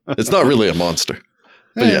 It's not really a monster,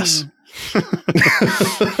 but yes.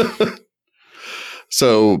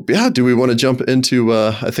 So, do we want to jump into,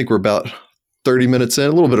 I think we're about 30 minutes in,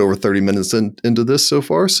 a little bit over 30 minutes into this so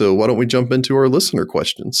far. So why don't we jump into our listener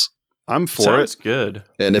questions? I'm for Sounds it. good.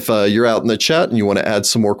 And if you're out in the chat and you want to add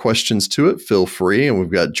some more questions to it, feel free. And we've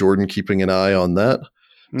got Jordan keeping an eye on that.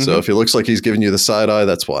 So if he looks like he's giving you the side eye,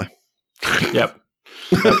 that's why. Yep.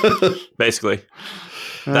 Basically.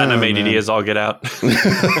 That and ADD is all get out.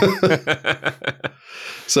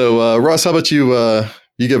 So Ross, how about you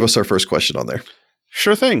give us our first question on there?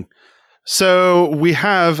 Sure thing. So we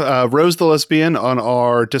have Rose the Lesbian on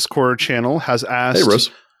our Discord channel has asked, Hey,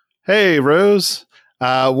 Rose. Hey, Rose.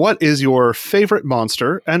 What is your favorite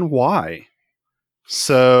monster and why?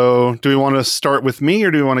 So do we want to start with me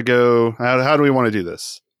or do we want to go? How do we want to do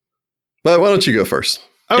this? But why don't you go first?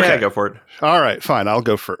 Okay. Yeah, go for it. All right, fine. I'll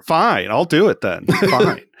go first. Fine. I'll do it then.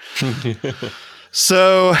 Fine.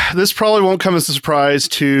 So this probably won't come as a surprise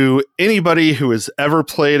to anybody who has ever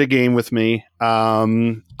played a game with me.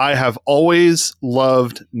 I have always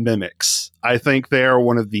loved mimics. I think they are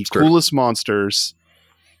one of the coolest monsters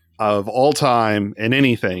of all time in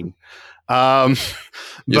anything. You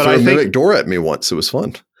threw a mimic door at me once. It was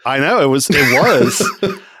fun. I know it was. You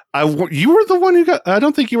were the one who got. I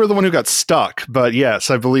don't think you were the one who got stuck, but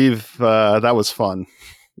yes, I believe that was fun.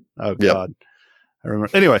 Oh God. I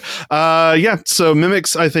remember. Anyway, so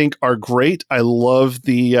mimics I think are great. I love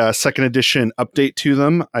the second edition update to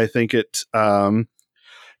them. I think it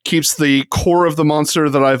keeps the core of the monster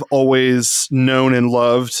that I've always known and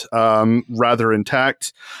loved rather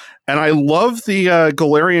intact. And I love the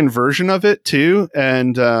Galarian version of it too.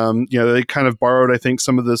 And they kind of borrowed, I think,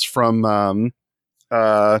 some of this from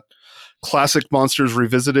Classic Monsters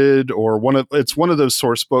Revisited, or it's one of those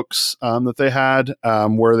source books that they had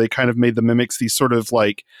where they kind of made the mimics these sort of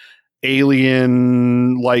like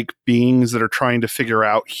alien like beings that are trying to figure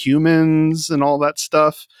out humans and all that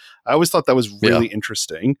stuff. I always thought that was really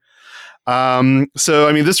interesting. So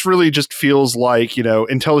I mean, this really just feels like,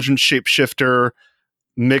 intelligent shapeshifter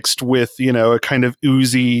mixed with, a kind of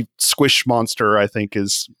oozy squish monster, I think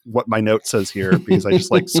is what my note says here, because I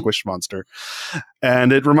just like squish monster.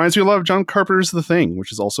 And it reminds me a lot of John Carpenter's The Thing,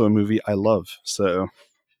 which is also a movie I love. So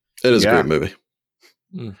it is a great movie.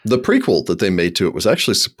 The prequel that they made to it was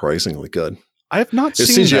actually surprisingly good. I have not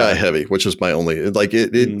seen it's CGI that. heavy, which is my only,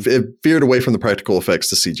 it veered away from the practical effects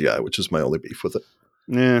to CGI, which is my only beef with it.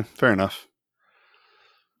 Yeah, fair enough.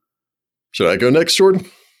 Should I go next, Jordan?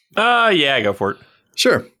 Yeah, go for it.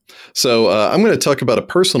 Sure. So I'm going to talk about a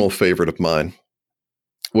personal favorite of mine,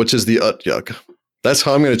 which is the Utyug. That's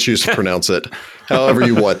how I'm going to choose to pronounce it, however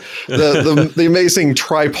you want. The amazing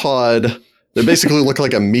tripod. They basically look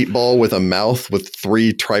like a meatball with a mouth with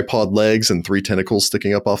 3 tripod legs and 3 tentacles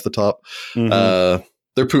sticking up off the top. Mm-hmm.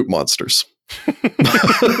 They're poop monsters.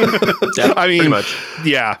 Yeah, I mean, pretty much.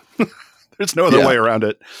 Yeah. There's no other way around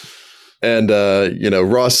it. And,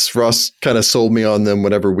 Ross kind of sold me on them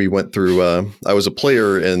whenever we went through. I was a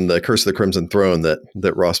player in the Curse of the Crimson Throne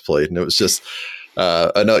that Ross played. And it was just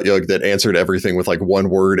an Utyug that answered everything with like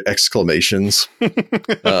 1-word exclamations. But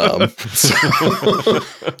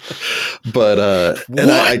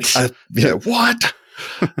what?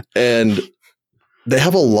 And they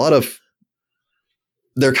have a lot of,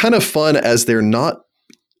 they're kind of fun as they're not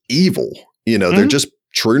evil. They're just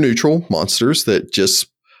true neutral monsters that just,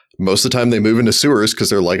 most of the time they move into sewers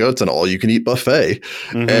because they're like, oh, it's an all-you-can-eat buffet,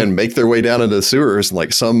 and make their way down into the sewers. And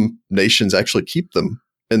like some nations actually keep them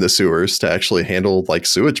in the sewers to actually handle like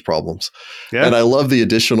sewage problems. Yeah. And I love the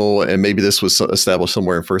additional, and maybe this was established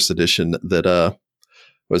somewhere in first edition, that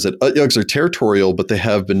Utyugs are territorial, but they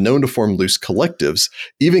have been known to form loose collectives,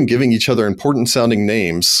 even giving each other important sounding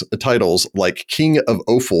titles like King of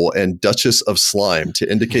Offal and Duchess of Slime to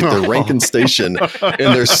indicate their rank and station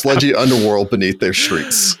in their sludgy underworld beneath their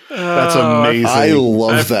streets. That's amazing. I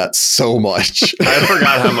love that so much. I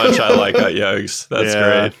forgot how much I like Utyugs. That's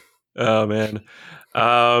great. Oh, man.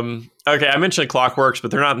 Okay, I mentioned Clockworks,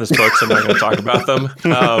 but they're not in this book, so I'm not going to talk about them.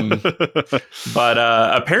 But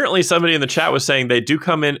apparently somebody in the chat was saying they do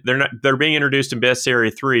come in. They're being introduced in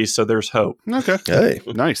Bestiary 3, so there's hope. Okay. Hey,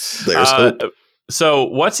 nice. There's hope. So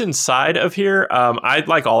what's inside of here? I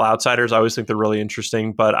like all outsiders. I always think they're really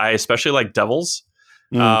interesting, but I especially like devils.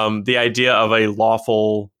 The idea of a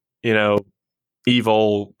lawful,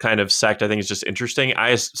 evil kind of sect, I think is just interesting.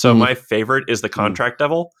 My favorite is the Contract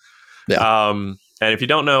Devil. Yeah. And if you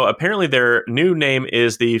don't know, apparently their new name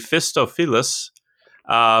is the Fistophilus,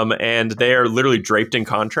 and they are literally draped in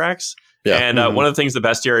contracts. Yeah. And one of the things the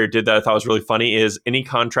Bestiary did that I thought was really funny is any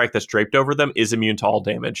contract that's draped over them is immune to all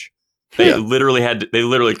damage. They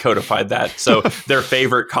literally codified that. So their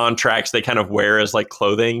favorite contracts they kind of wear as like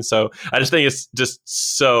clothing. So I just think it's just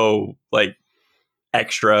so like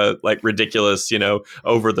extra, like ridiculous,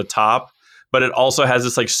 over the top. But it also has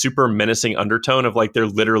this like super menacing undertone of like they're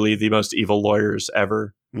literally the most evil lawyers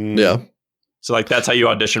ever. Yeah. So like that's how you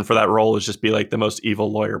audition for that role, is just be like the most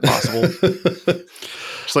evil lawyer possible.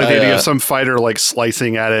 It's like the idea of some fighter like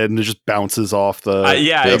slicing at it and it just bounces off the.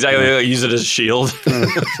 Exactly. Like, use it as a shield.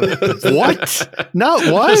 What?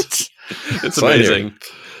 No, what? It's amazing.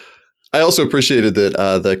 I also appreciated that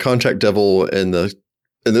the Contract Devil in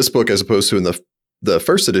this book, as opposed to in the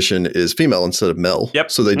first edition, is female instead of male.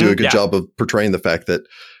 Yep. So they do a good job of portraying the fact that,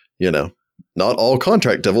 not all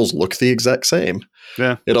Contract Devils look the exact same.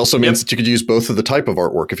 Yeah. It also means that you could use both of the type of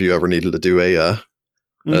artwork if you ever needed to do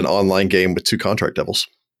an online game with 2 Contract Devils.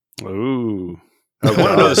 Ooh, I want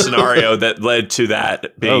to know the scenario that led to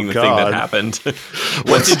that being the thing that happened.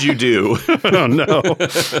 What did you do? Oh, no.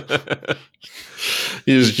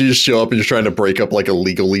 You just show up and you're trying to break up like a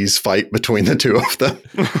legalese fight between the two of them.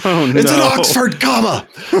 Oh, no. It's an Oxford comma.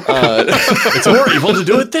 It's more evil to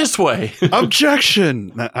do it this way.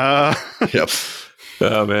 Objection. Yep.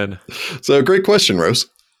 Oh, man. So great question, Rose.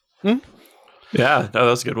 Yeah, no,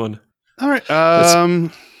 that's a good one. All right.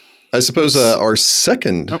 I suppose our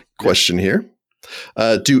second question here.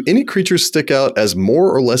 Do any creatures stick out as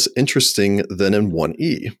more or less interesting than in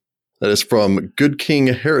 1E? That is from Good King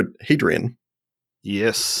Hadrian.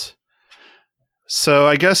 Yes. So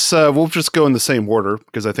I guess we'll just go in the same order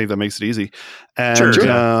because I think that makes it easy. And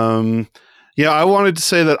Sure. I wanted to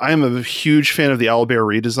say that I'm a huge fan of the owlbear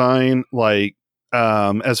redesign, like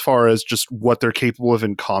as far as just what they're capable of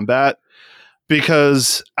in combat.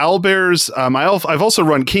 Because owlbears, I've also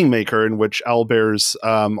run Kingmaker, in which owlbears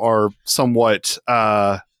are somewhat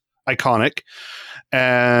iconic.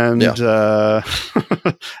 And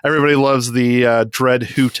everybody loves the dread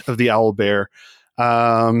hoot of the owlbear.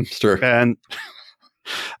 Sure. And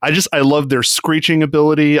I love their screeching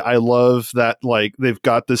ability. I love that, like, they've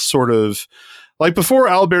got this sort of, like, before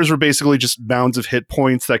owlbears were basically just mounds of hit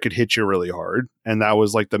points that could hit you really hard. And that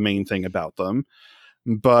was like the main thing about them.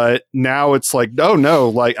 But now it's like, oh no,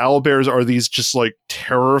 like owlbears are these just like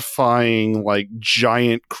terrifying, like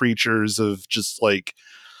giant creatures of just like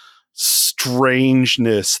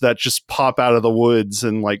strangeness that just pop out of the woods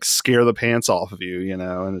and like scare the pants off of you, you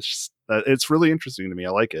know? And it's just, it's really interesting to me. I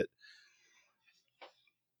like it.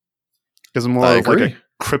 Because I'm more of like a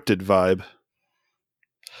cryptid vibe.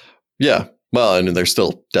 Yeah. Well, and they're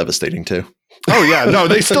still devastating too. Oh yeah, no,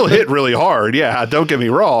 they still hit really hard. Yeah, don't get me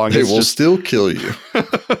wrong. They will still kill you.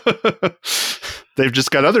 They've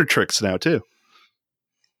just got other tricks now too.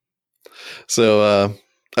 So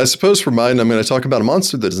I suppose for mine, I'm going to talk about a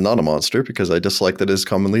monster that is not a monster because I dislike that it is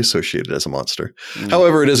commonly associated as a monster.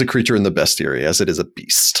 However, it is a creature in the bestiary as it is a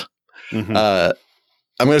beast. I'm going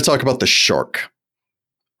to talk about the shark.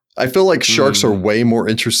 I feel like sharks are way more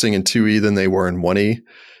interesting in 2E than they were in 1E.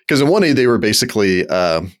 Because in 1E, they were basically...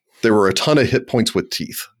 there were a ton of hit points with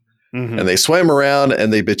teeth. And they swam around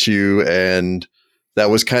and they bit you, and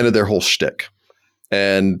that was kind of their whole shtick.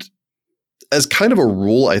 And as kind of a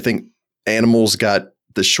rule, I think animals got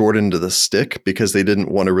the short end of the stick because they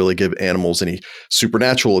didn't want to really give animals any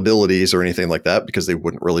supernatural abilities or anything like that because they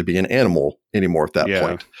wouldn't really be an animal anymore at that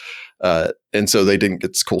point. And so they didn't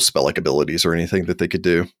get cool spell-like abilities or anything that they could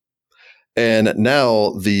do. And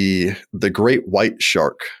now the great white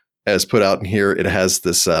shark, as put out in here, it has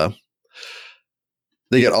this,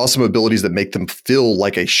 they get awesome abilities that make them feel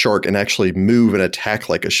like a shark and actually move and attack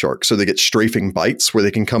like a shark. So they get strafing bites where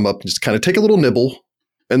they can come up and just kind of take a little nibble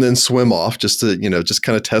and then swim off just to, just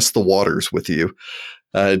kind of test the waters with you.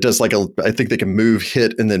 It does like I think they can move,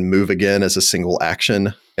 hit, and then move again as a single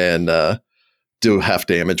action and do half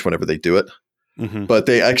damage whenever they do it. But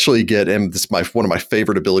they actually get, and this is one of my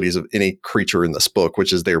favorite abilities of any creature in this book,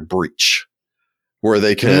 which is their breach, where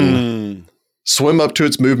they can swim up to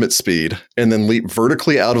its movement speed and then leap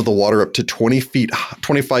vertically out of the water up to 25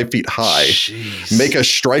 feet high, make a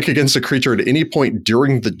strike against a creature at any point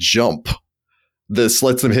during the jump. This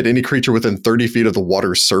lets them hit any creature within 30 feet of the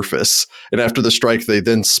water's surface. And after the strike, they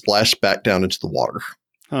then splash back down into the water.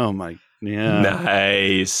 Oh my, yeah.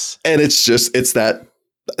 Nice. And it's that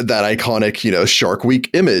iconic, Shark Week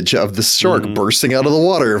image of the shark bursting out of the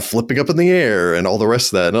water and flipping up in the air and all the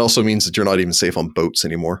rest of that. And it also means that you're not even safe on boats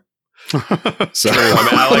anymore. So I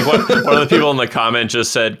mean, I like one of the people in the comment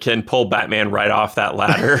just said, "Can pull Batman right off that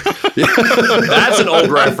ladder." That's an old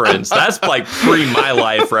reference. That's like pre my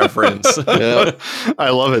life reference. Yeah. I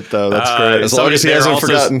love it though. That's great. As long as he hasn't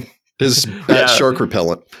forgotten his bat shark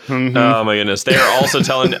repellent. Oh my goodness! They are also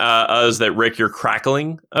telling us that Rick, you're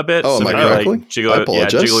crackling a bit. Oh, am I crackling? Like,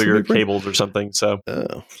 jiggle your cables or something. So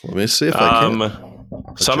let me see if I can.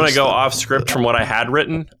 So I'm going to go off script from what I had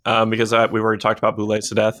written because we've already talked about Blue Lights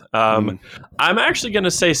to death. I'm actually going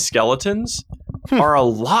to say skeletons are a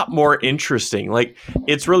lot more interesting. Like,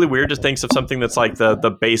 it's really weird to think of something that's like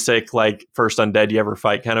the basic, like, first undead you ever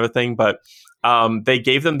fight kind of a thing. But they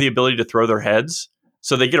gave them the ability to throw their heads.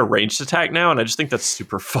 So they get a ranged attack now. And I just think that's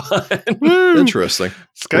super fun. Interesting.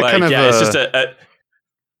 It's got kind of it's just a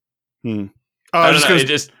I was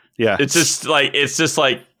just it's just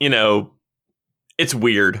like, it's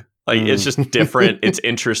weird. Like, it's just different. It's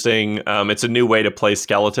interesting. It's a new way to play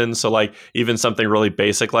skeletons. So, like, even something really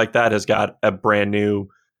basic like that has got a brand new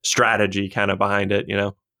strategy kind of behind it,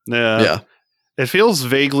 Yeah. It feels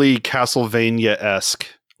vaguely Castlevania-esque.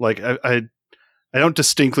 Like, I I don't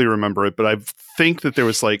distinctly remember it, but I think that there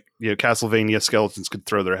was like, Castlevania skeletons could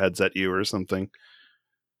throw their heads at you or something.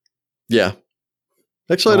 Yeah.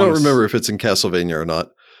 Actually, I don't remember if it's in Castlevania or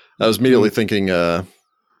not. I was immediately thinking, anyway,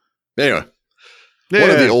 one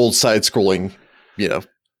of the old side-scrolling,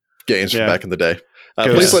 games from back in the day.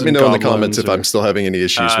 Please let me know in the comments if I'm still having any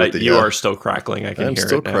issues with the... You are still crackling. I can hear it now. I'm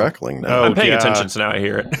still crackling now. I'm paying attention, so now I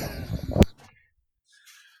hear it.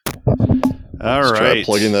 All Let's right. try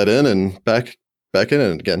plugging that in and back in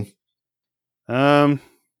it again.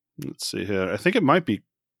 Let's see here. I think it might be.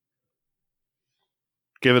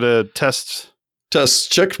 Give it a test.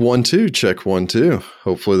 Test check 1 2. Check 1 2.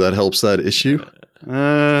 Hopefully that helps that issue.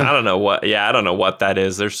 I don't know what. Yeah, I don't know what that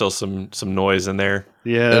is. There's still some noise in there.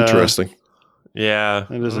 Yeah. Interesting. Yeah,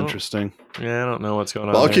 it is interesting. Yeah, I don't know what's going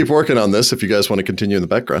on. Well, I'll keep working on this if you guys want to continue in the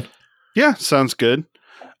background. Yeah, sounds good.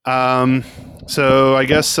 So I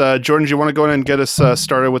guess Jordan, do you want to go in and get us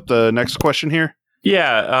started with the next question here?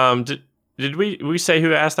 Yeah. Did we say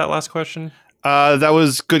who asked that last question? That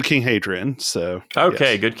was Good King Hadrian. So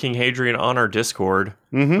okay, yes. Good King Hadrian on our Discord.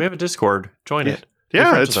 Mm-hmm. We have a Discord. Join it.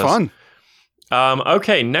 Yeah, it's fun.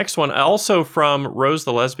 Okay, next one. Also from Rose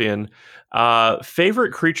the Lesbian.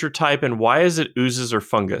 Favorite creature type and why is it oozes or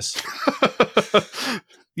fungus?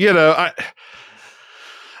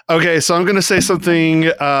 Okay, so I'm going to say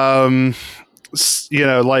something,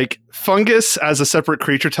 like fungus as a separate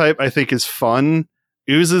creature type, I think is fun.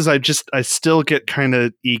 Oozes, I still get kind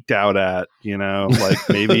of eked out at, like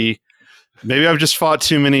maybe I've just fought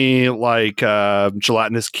too many like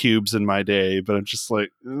gelatinous cubes in my day, but I'm just like,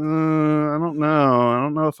 I don't know. I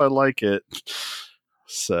don't know if I like it.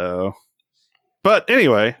 So, but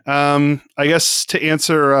anyway, I guess to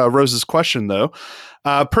answer Rose's question though,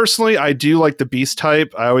 personally, I do like the beast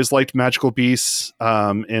type. I always liked magical beasts.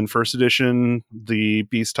 In first edition, the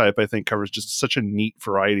beast type I think covers just such a neat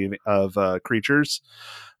variety of creatures.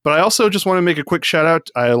 But I also just want to make a quick shout out.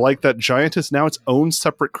 I like that giant is now its own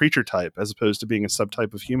separate creature type as opposed to being a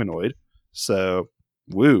subtype of humanoid. So,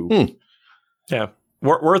 woo. Yeah.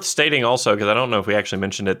 Worth stating also, because I don't know if we actually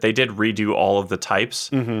mentioned it, they did redo all of the types.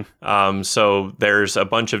 Mm-hmm. So there's a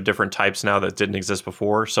bunch of different types now that didn't exist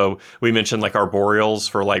before. So we mentioned like arboreals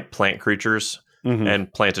for like plant creatures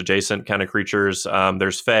and plant adjacent kind of creatures.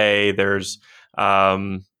 There's fae, there's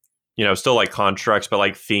still like constructs, but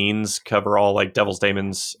like fiends cover all like devils,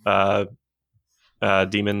 daemons,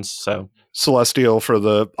 demons. So celestial for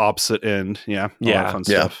the opposite end. Yeah. Yeah. Fun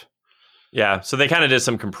stuff. Yeah. So they kind of did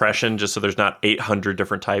some compression just so there's not 800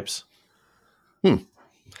 different types. All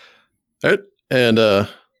right. And let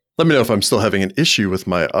me know if I'm still having an issue with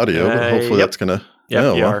my audio, but hopefully that's going to...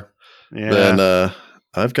 Yeah, you are. Yeah. Then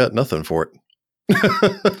I've got nothing for it.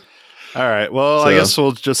 All right. Well, I guess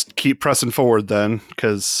we'll just keep pressing forward then,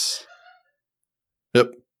 because...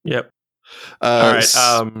 Yep. All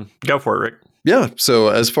right. Go for it, Rick. Yeah. So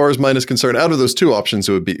as far as mine is concerned, out of those two options,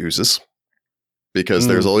 it would be oozes, because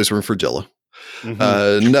there's always room for Jilla.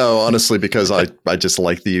 Mm-hmm. No, honestly, because I just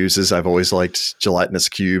like the oozes. I've always liked gelatinous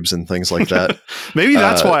cubes and things like that. Maybe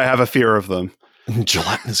that's why I have a fear of them.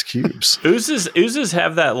 Gelatinous cubes. Oozes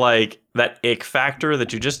have that ick factor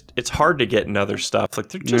that it's hard to get in other stuff. Like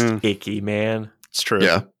they're just icky, man. It's true.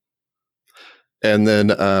 Yeah. And then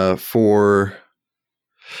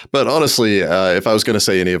but honestly, if I was going to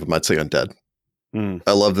say any of them, I'd say undead.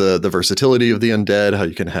 I love the versatility of the undead, how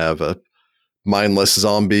you can have a mindless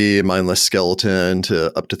zombie, a mindless skeleton,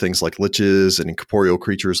 to up to things like liches and incorporeal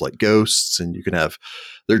creatures like ghosts. And you can have,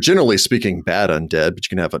 they're generally speaking bad undead, but you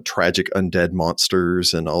can have a tragic undead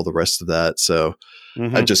monsters and all the rest of that. So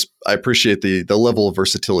I appreciate the level of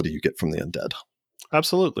versatility you get from the undead.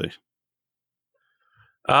 Absolutely.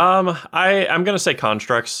 I'm going to say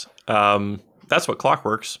constructs. That's what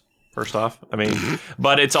Clockworks, first off. I mean,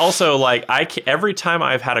 but it's also like every time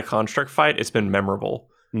I've had a construct fight, it's been memorable.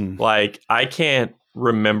 Like I can't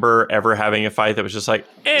remember ever having a fight that was just like,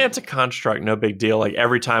 it's a construct, no big deal. Like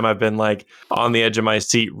every time I've been like on the edge of my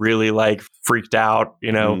seat, really like freaked out,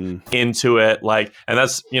 into it. Like, and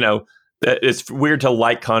that's, it's weird to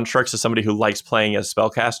like constructs as somebody who likes playing as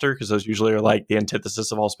spellcaster, because those usually are like the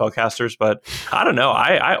antithesis of all spellcasters. But I don't know.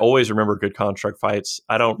 I always remember good construct fights.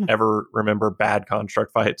 I don't ever remember bad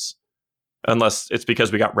construct fights, unless it's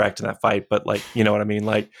because we got wrecked in that fight. But like, you know what I mean?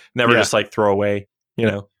 Like never just like throw away,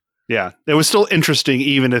 Yeah. It was still interesting,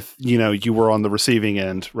 even if, you were on the receiving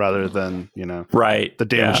end rather than, right, the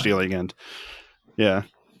damage dealing end. Yeah.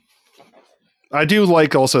 I do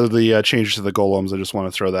like also the changes to the golems. I just want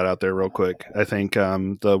to throw that out there real quick. I think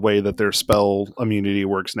the way that their spell immunity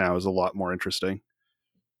works now is a lot more interesting.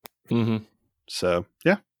 Mm-hmm. So,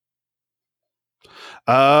 yeah.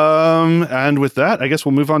 And with that, I guess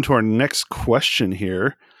we'll move on to our next question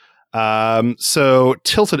here. So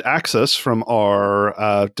Tilted Access from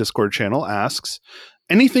our Discord channel asks,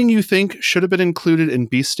 anything you think should have been included in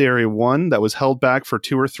Bestiary 1 that was held back for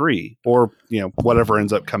 2 or 3, or whatever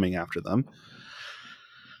ends up coming after them?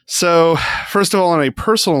 So, first of all, on a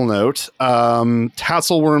personal note,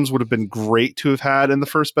 Tasselworms would have been great to have had in the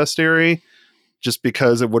first Bestiary, just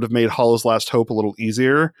because it would have made Hollow's Last Hope a little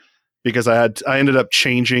easier. Because I ended up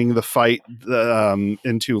changing the fight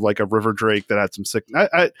into like a river drake that had some sick.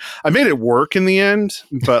 I made it work in the end,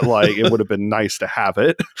 but like it would have been nice to have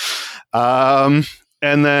it. And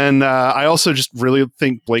then I also just really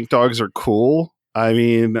think blink dogs are cool. I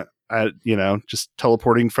mean, just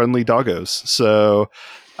teleporting friendly doggos. So,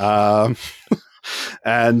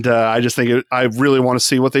 and I just think I really want to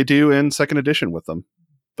see what they do in second edition with them.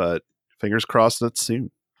 But fingers crossed that's soon.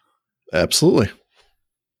 Absolutely.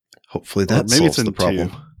 Hopefully that solves the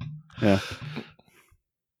problem. 2.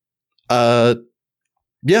 Yeah.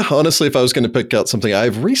 Yeah, honestly, if I was going to pick out something,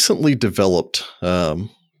 I've recently developed, no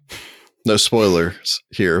spoilers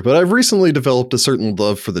here, but I've recently developed a certain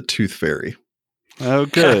love for the Tooth Fairy. Oh,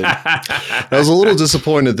 good. I was a little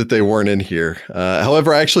disappointed that they weren't in here.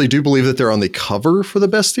 However, I actually do believe that they're on the cover for the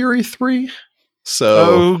Bestiary 3.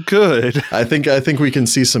 So, good. I think we can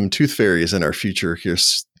see some Tooth Fairies in our future here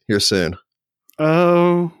soon.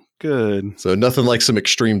 Oh, good. So nothing like some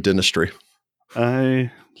extreme dentistry.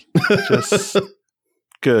 I just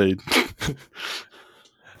good.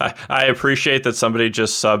 I appreciate that somebody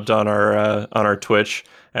just subbed on our Twitch,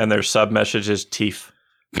 and their sub message is teeth.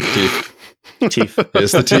 Teeth. Teeth.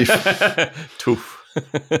 It's the teeth. Tooth.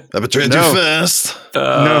 I betrayed too fast.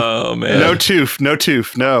 Oh, man. No tooth. No.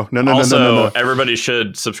 Also, No. Everybody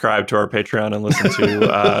should subscribe to our Patreon and listen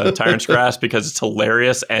to Tyrant's Grasp because it's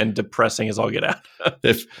hilarious and depressing as all get out.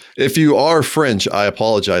 If you are French, I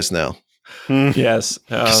apologize now. Yes.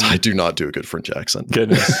 Because I do not do a good French accent.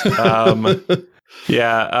 Goodness.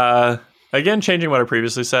 Yeah. Again, changing what I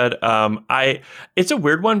previously said, it's a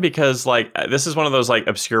weird one because like this is one of those like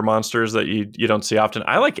obscure monsters that you don't see often.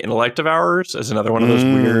 I like Intellect Devourers as another one of those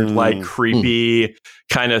weird, like creepy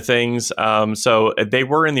kind of things. So they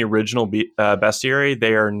were in the original Bestiary.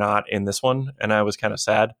 They are not in this one, and I was kind of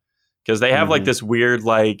sad because they have like this weird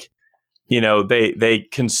like, they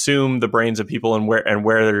consume the brains of people and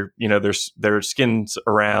wear their skins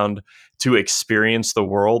around to experience the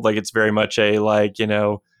world. Like it's very much a like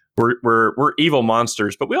we're evil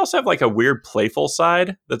monsters, but we also have like a weird playful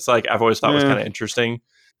side that's like I've always thought was kind of interesting.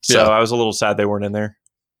 So I was a little sad they weren't in there.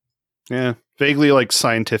 Yeah, vaguely like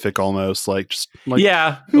scientific almost, like just like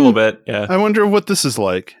a little bit. Yeah, I wonder what this is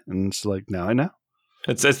like, and it's like now I know.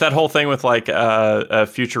 It's that whole thing with like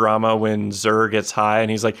Futurama when Zur gets high and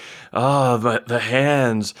he's like, oh, but the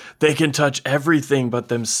hands, they can touch everything but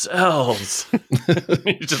themselves.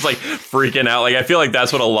 He's just like freaking out. Like I feel like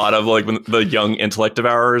that's what a lot of like when the young Intellect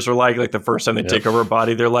Devourers are like the first time they take over a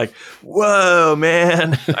body, they're like, whoa,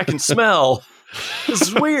 man, I can smell. This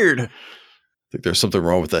is weird. I think there's something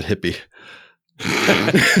wrong with that hippie.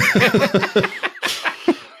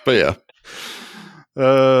 But yeah.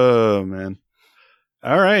 Oh, man.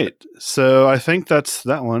 All right. So I think that's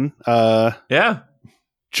that one. Yeah.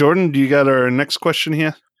 Jordan, do you got our next question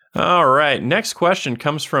here? All right. Next question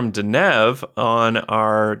comes from Denev on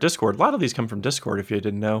our Discord. A lot of these come from Discord, if you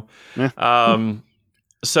didn't know. Yeah.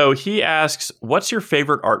 So he asks, what's your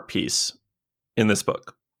favorite art piece in this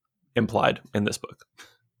book? Implied in this book.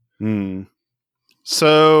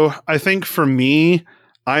 So I think for me,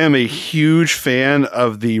 I am a huge fan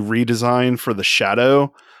of the redesign for the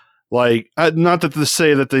shadow. Like, not that to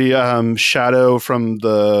say that the shadow from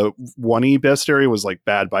the 1E Bestiary was like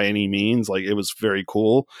bad by any means. Like, it was very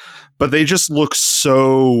cool, but they just look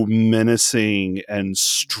so menacing and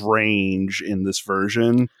strange in this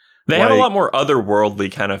version. They have a lot more otherworldly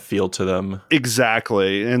kind of feel to them.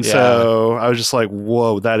 Exactly. And so I was just like,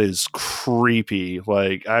 whoa, that is creepy.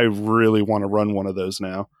 Like, I really want to run one of those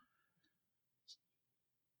now.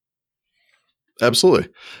 Absolutely.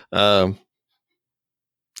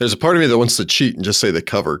 There's a part of me that wants to cheat and just say the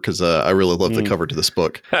cover because I really love the cover to this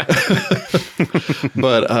book.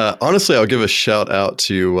 But honestly, I'll give a shout out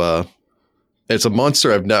to it's a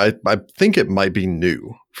monster I think it might be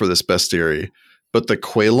new for this bestiary, but the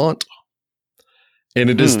Quailant. And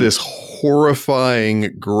it is this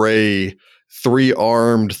horrifying gray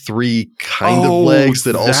 3-armed, 3 kind of legs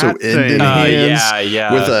that also end in hands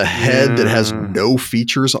with a head that has no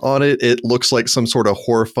features on it. It looks like some sort of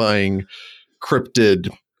horrifying cryptid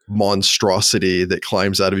monstrosity that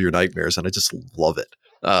climbs out of your nightmares, and I just love it.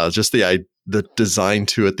 Just the the design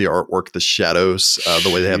to it, the artwork, the shadows,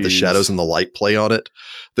 the way they have the shadows and the light play on it,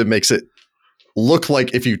 that makes it look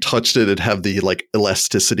like if you touched it, it'd have the like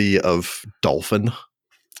elasticity of dolphin.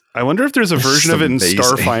 I wonder if there's a version of it in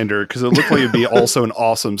Starfinder, because it looked like it'd be also an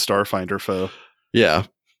awesome Starfinder foe. Yeah.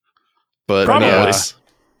 But Probably.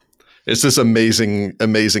 It's this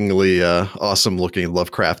amazingly awesome looking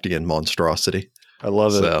Lovecraftian monstrosity. I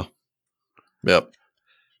love it. So, yep.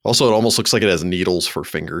 Also, it almost looks like it has needles for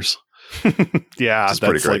fingers. Yeah, that's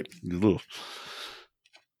pretty great.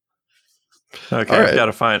 Okay, right. I've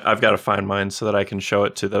got to find mine so that I can show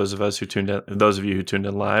it to those of you who tuned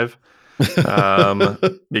in live,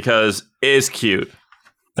 because it is cute,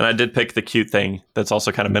 and I did pick the cute thing that's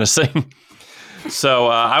also kind of menacing. So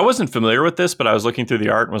I wasn't familiar with this, but I was looking through the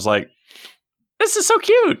art and was like, "This is so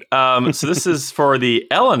cute." So this is for the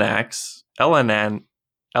Elanax or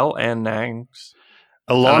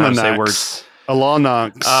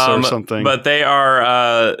something. But they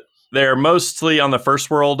are they're mostly on the first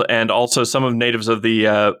world, and also some of natives of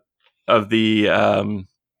the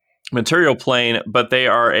material plane. But they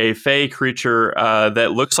are a fey creature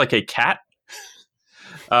that looks like a cat.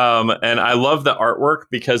 And I love the artwork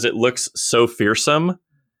because it looks so fearsome.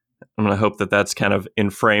 I'm going to hope that that's kind of in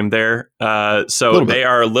frame there. So they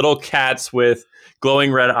are little cats with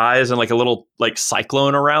glowing red eyes and like a little like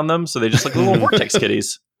cyclone around them. So they just look like little vortex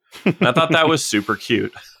kitties. And I thought that was super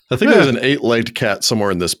cute. I think there's an 8-legged cat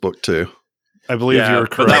somewhere in this book too. I believe you're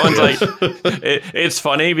correct. But that one's like, it's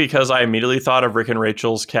funny because I immediately thought of Rick and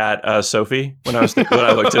Rachel's cat, Sophie, when I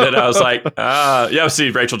looked at it. I was like, yeah,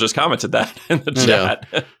 see, Rachel just commented that in the chat.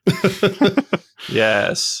 Yeah.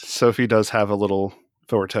 Yes. Sophie does have a little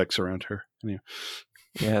vortex around her. Yeah.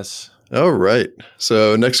 Yes. All right.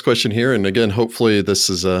 So next question here. And again, hopefully this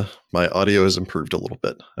is, my audio has improved a little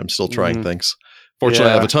bit. I'm still trying things.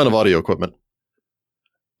 Fortunately, I have a ton of audio equipment.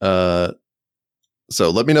 So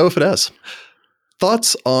let me know if it has.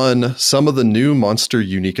 Thoughts on some of the new monster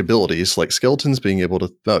unique abilities, like skeletons being able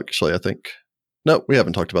to... actually, I think... No, we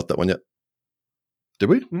haven't talked about that one yet. Did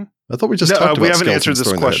we? I thought we just talked about we haven't answered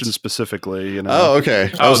this question specifically. You know? Oh,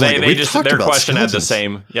 okay. Their question had the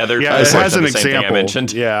same. Yeah, it has an example. I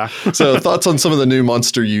mentioned. Yeah. So thoughts on some of the new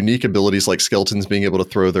monster unique abilities, like skeletons being able to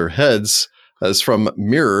throw their heads, as from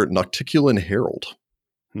Mirror Nocticulan Herald.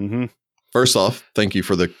 Mm-hmm. First off, thank you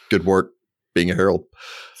for the good work being a herald.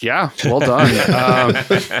 Yeah, well done.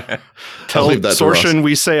 Tell Sorshan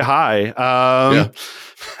we say hi.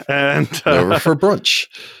 And over for brunch.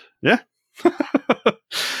 Yeah.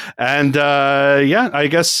 And I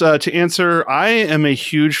guess to answer, I am a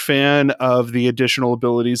huge fan of the additional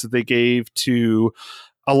abilities that they gave to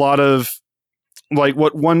a lot of like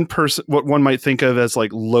what one might think of as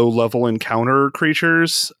like low level encounter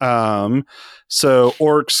creatures. So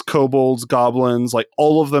orcs, kobolds, goblins, like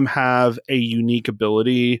all of them have a unique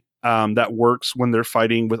ability that works when they're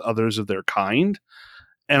fighting with others of their kind.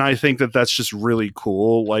 And I think that that's just really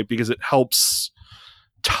cool, like, because it helps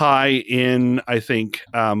tie in, I think,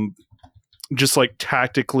 just like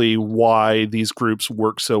tactically why these groups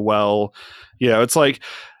work so well. Yeah, it's like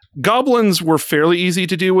goblins were fairly easy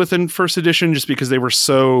to deal with in first edition just because they were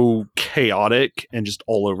so chaotic and just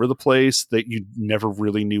all over the place that you never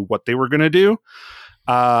really knew what they were going to do.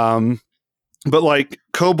 But like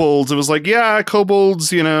kobolds, it was like, yeah, kobolds,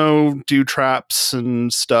 do traps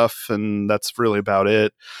and stuff, and that's really about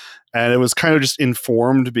it. And it was kind of just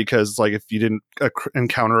informed because, like, if you didn't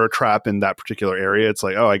encounter a trap in that particular area, it's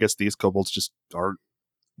like, oh, I guess these kobolds just are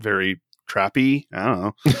very trappy. I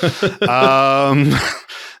don't know.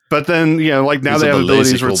 But then, like now they have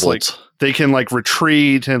abilities where it's like they can like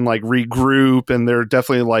retreat and like regroup, and they're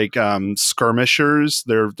definitely like skirmishers.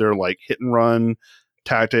 They're like hit and run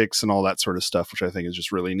tactics and all that sort of stuff, which I think is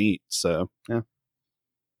just really neat. So, yeah.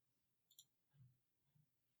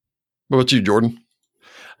 What about you, Jordan?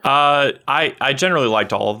 I generally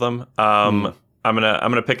liked all of them. I'm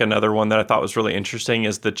gonna pick another one that I thought was really interesting.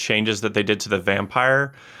 Is the changes that they did to the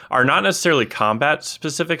vampire are not necessarily combat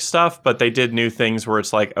specific stuff, but they did new things where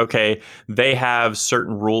it's like, okay, they have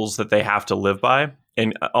certain rules that they have to live by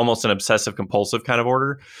in almost an obsessive compulsive kind of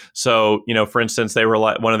order. So, for instance, they were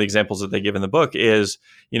like, one of the examples that they give in the book is,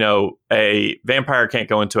 a vampire can't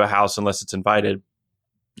go into a house unless it's invited.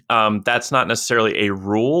 That's not necessarily a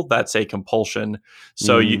rule. That's a compulsion.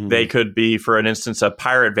 So they could be, for an instance, a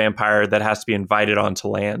pirate vampire that has to be invited onto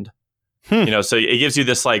land. So it gives you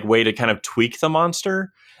this like way to kind of tweak the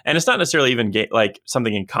monster. And it's not necessarily even like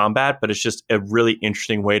something in combat, but it's just a really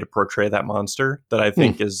interesting way to portray that monster that I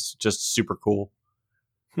think is just super cool.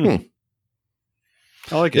 I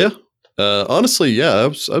like it. Yeah. Honestly, yeah,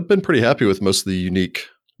 I've been pretty happy with most of the unique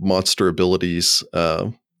monster abilities.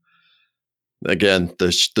 Again,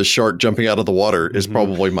 the shark jumping out of the water is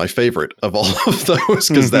probably my favorite of all of those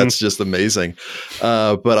because that's just amazing.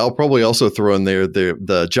 But I'll probably also throw in there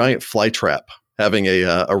the giant fly trap having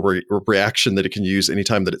a reaction that it can use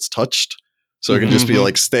anytime that it's touched. So it can just be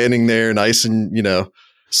like standing there nice and,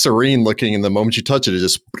 serene looking. And the moment you touch it, it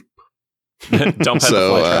just... Don't pet the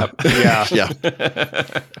fly trap.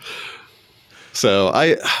 Yeah. So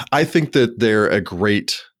I think that they're a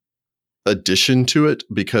great addition to it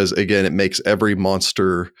because, again, it makes every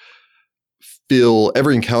encounter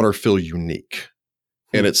feel unique.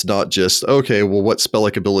 And it's not just, okay, well, what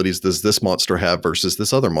spell-like abilities does this monster have versus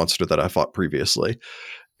this other monster that I fought previously?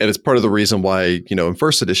 And it's part of the reason why, in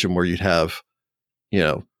first edition where you'd have,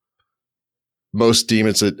 most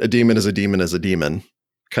demons, a demon is a demon is a demon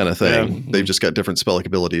kind of thing. Yeah. They've just got different spell-like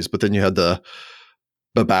abilities. But then you had the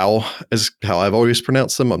Babao, is how I've always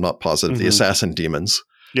pronounced them. I'm not positive. The assassin demons.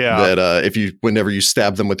 Yeah. That whenever you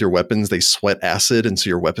stab them with your weapons, they sweat acid, and so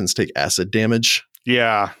your weapons take acid damage.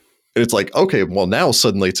 Yeah. And it's like, okay, well, now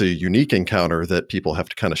suddenly it's a unique encounter that people have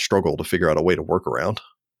to kind of struggle to figure out a way to work around.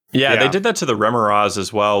 Yeah, they did that to the Remoraz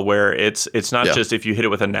as well, where it's not just if you hit it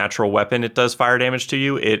with a natural weapon, it does fire damage to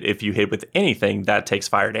you. If you hit with anything, that takes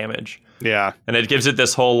fire damage. Yeah. And it gives it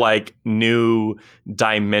this whole like new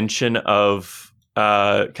dimension of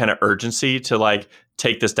kind of urgency to like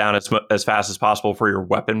take this down as fast as possible for your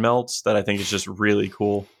weapon melts that I think is just really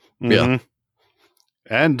cool. Yeah.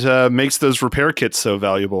 And makes those repair kits so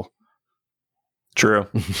valuable. True.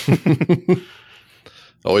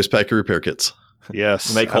 Always pack your repair kits.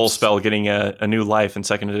 Yes. Make whole spell getting a new life in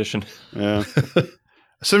second edition. Yeah.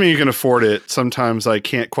 Assuming you can afford it, sometimes I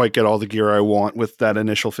can't quite get all the gear I want with that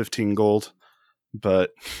initial 15 gold,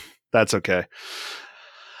 but that's okay.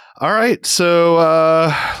 All right, so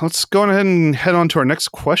let's go ahead and head on to our next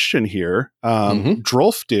question here.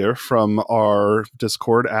 Drolfdir from our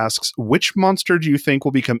Discord asks, which monster do you think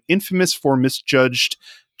will become infamous for misjudged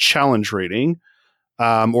challenge rating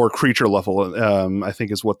or creature level, I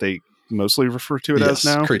think is what they mostly refer to it as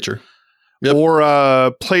now? Creature. Yep.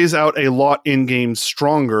 Or plays out a lot in-game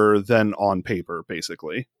stronger than on paper,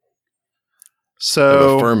 basically. So, I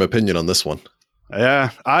have a firm opinion on this one. Yeah,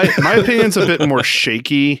 my opinion's a bit more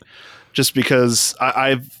shaky, just because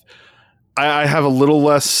I have a little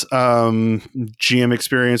less GM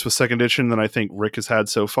experience with second edition than I think Rick has had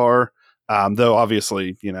so far. Though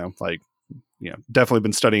obviously, definitely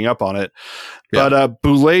been studying up on it. Yeah. But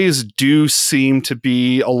boulets do seem to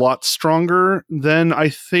be a lot stronger than I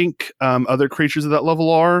think other creatures of that level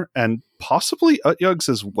are, and possibly Utyugs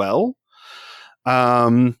as well.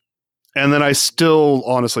 And then I still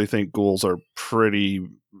honestly think ghouls are pretty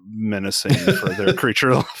menacing for their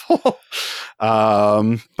creature level.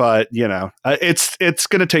 But it's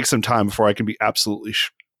going to take some time before I can be absolutely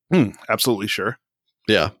sure.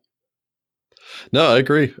 Yeah. No, I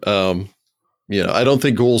agree. I don't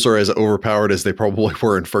think ghouls are as overpowered as they probably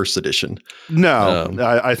were in first edition. No,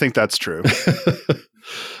 I think that's true.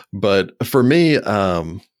 But for me,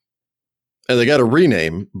 and they got a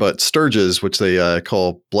rename, but Sturges, which they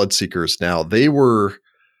call Bloodseekers now, they were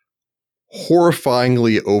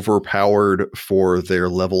horrifyingly overpowered for their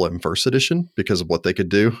level in first edition because of what they could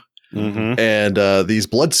do. And these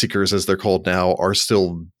Bloodseekers, as they're called now, are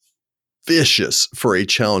still vicious for a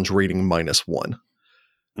challenge rating -1.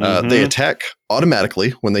 They attack automatically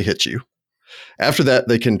when they hit you. After that,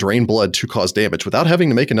 they can drain blood to cause damage without having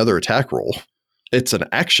to make another attack roll. It's an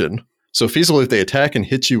action. So feasibly, if they attack and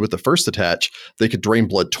hit you with the first attach, they could drain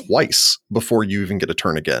blood twice before you even get a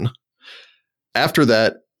turn again. After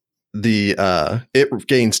that, it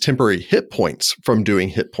gains temporary hit points from doing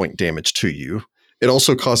hit point damage to you. It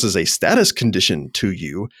also causes a status condition to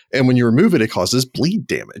you, and when you remove it, it causes bleed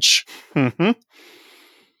damage.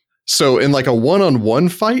 So in like a one-on-one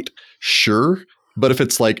fight, sure, but if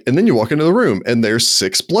it's like, and then you walk into the room and there's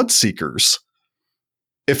 6 Bloodseekers.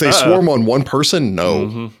 If they swarm on one person,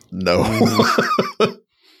 no.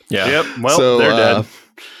 Yeah. Yep. Well, so, they're dead.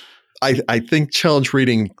 I think challenge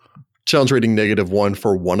rating -1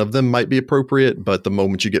 for one of them might be appropriate, but the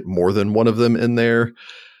moment you get more than one of them in there,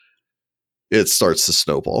 it starts to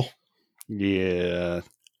snowball. Yeah.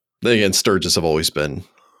 Then again, Sturges they've always been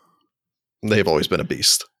a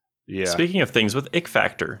beast. Yeah. Speaking of things with ick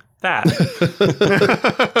factor, giant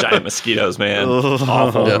mosquitoes, man,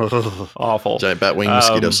 awful, awful. Giant bat-wing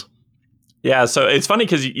mosquitoes. Yeah, so it's funny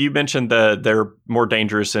because you mentioned they're more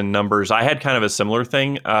dangerous in numbers. I had kind of a similar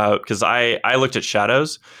thing because I looked at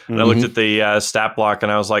shadows and I looked at the stat block and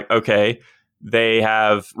I was like, okay, they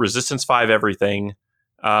have resistance 5 everything,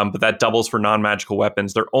 but that doubles for non-magical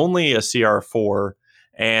weapons. They're only a CR4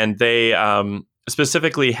 and they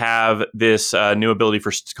specifically have this new ability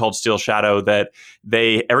called Steel Shadow that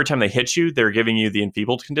every time they hit you, they're giving you the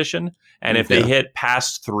enfeebled condition. And if they hit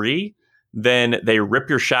past 3, then they rip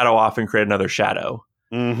your shadow off and create another shadow.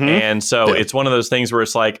 Mm-hmm. And so it's one of those things where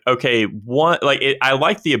it's like, okay, I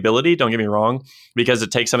like the ability, don't get me wrong, because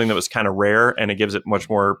it takes something that was kind of rare and it gives it much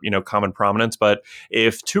more, common prominence. But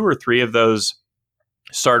if 2 or 3 of those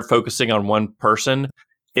start focusing on one person,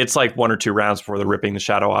 it's like 1 or 2 rounds before they're ripping the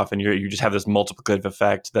shadow off, and you just have this multiplicative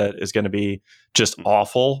effect that is going to be just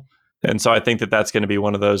awful. And so I think that that's going to be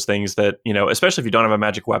one of those things that, especially if you don't have a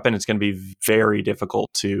magic weapon, it's going to be very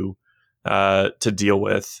difficult to deal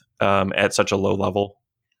with at such a low level.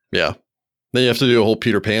 Yeah. Then you have to do a whole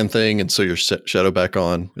Peter Pan thing and sew your shadow back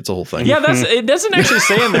on. It's a whole thing. Yeah, it doesn't actually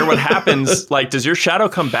say in there what happens. Like, does your shadow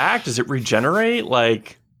come back? Does it regenerate?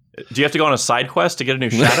 Like, do you have to go on a side quest to get a new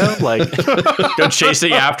shadow? Like, go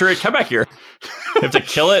chasing after it? Come back here. You have to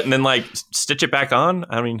kill it and then, like, stitch it back on?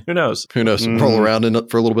 I mean, who knows? Who knows? Roll around in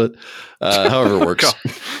it for a little bit. However it works.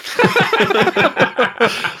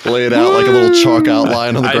 Lay it out like a little chalk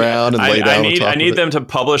outline on the ground and lay down on top I need them to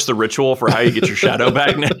publish the ritual for how you get your shadow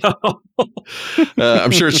back now.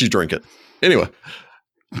 I'm sure she drink it. Anyway.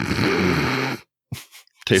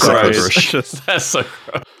 Tastes like licorice. That's so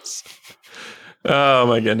gross. Oh,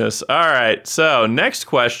 my goodness. All right. So next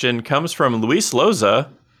question comes from Luis Loza.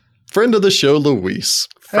 Friend of the show, Luis.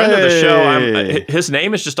 Friend of the show. His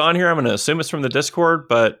name is just on here. I'm going to assume it's from the Discord,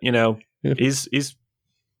 but, he's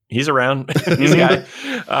around. He's a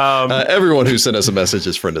guy. Everyone who sent us a message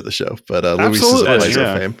is friend of the show, but Luis is a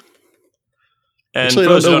Paizo fame. And actually,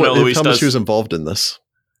 I don't know Luis how much he was involved in this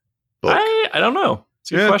book. I don't know.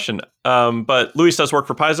 It's a good question. But Luis does work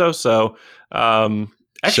for Paizo, so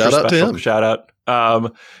extra shout out special to him. Shout out.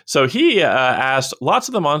 So he asked, lots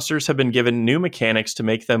of the monsters have been given new mechanics to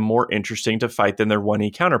make them more interesting to fight than their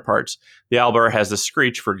 1E counterparts. The Owlbear has the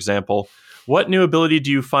Screech, for example. What new ability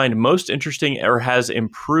do you find most interesting or has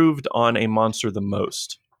improved on a monster the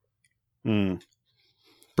most?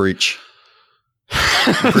 Breach.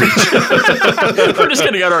 We're just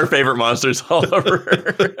going to go to our favorite monsters all over.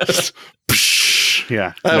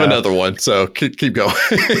 Yeah. I have another one, so keep going.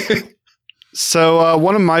 So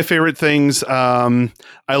one of my favorite things, I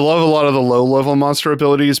love a lot of the low-level monster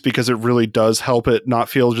abilities because it really does help it not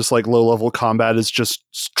feel just like low-level combat is just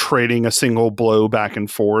trading a single blow back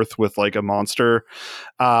and forth with like a monster.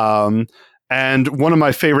 And one of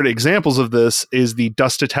my favorite examples of this is the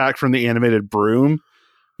dust attack from the animated broom.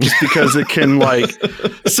 Just because it can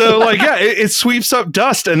it sweeps up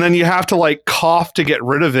dust and then you have to like cough to get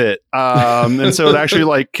rid of it. And so it actually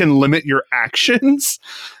like can limit your actions,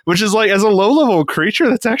 which is like as a low level creature,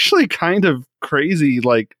 that's actually kind of crazy,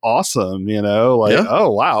 like awesome, oh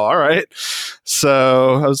wow. All right.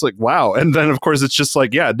 So I was like, wow. And then of course it's just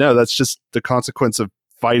like, that's just the consequence of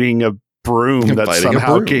fighting a broom that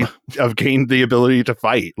somehow gained the ability to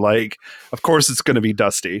fight. Like, of course it's going to be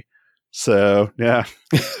dusty. So, yeah.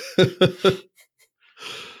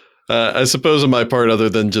 I suppose on my part, other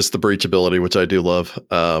than just the breach ability, which I do love,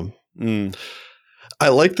 I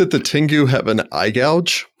like that the Tengu have an eye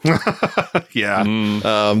gouge. Yeah.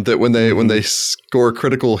 That when they score a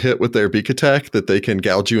critical hit with their beak attack, that they can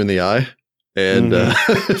gouge you in the eye. And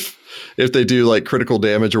if they do like critical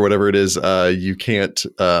damage or whatever it is, you can't,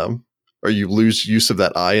 or you lose use of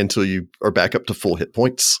that eye until you are back up to full hit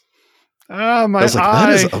points. My I was like, eye.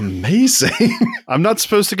 that is amazing. I'm not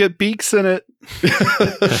supposed to get beaks in it.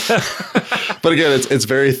 But again, it's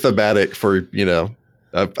very thematic for,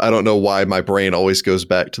 I don't know why my brain always goes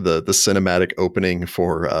back to the cinematic opening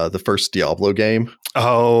for the first Diablo game.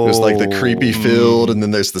 Oh. There's like the creepy field, and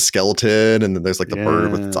then there's the skeleton, and then there's like the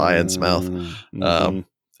bird with its eye in its mouth.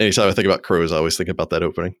 Anytime I think about crows, I always think about that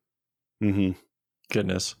opening.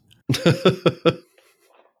 Goodness.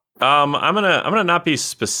 I'm gonna not be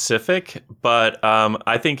specific, but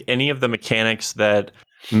I think any of the mechanics that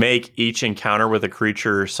make each encounter with a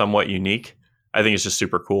creature somewhat unique, I think is just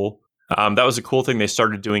super cool. That was a cool thing they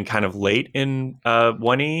started doing kind of late in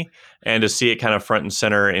 1E, and to see it kind of front and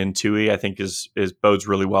center in 2E, I think is bodes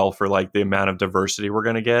really well for like the amount of diversity we're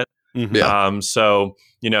gonna get. Yeah. So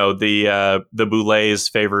the Boulet's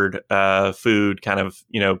favored food kind of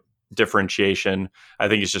differentiation, I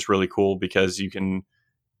think is just really cool because you can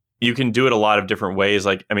do it a lot of different ways.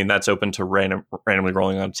 Like, I mean, that's open to randomly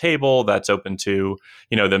rolling on a table. That's open to,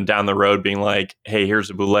 them down the road being like, hey, here's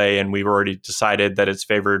a boulet, and we've already decided that its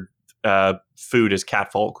favored food is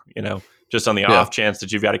catfolk, just on the off chance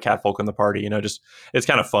that you've got a catfolk in the party, just, it's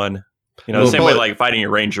kind of fun. The same way like fighting a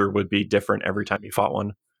ranger would be different every time you fought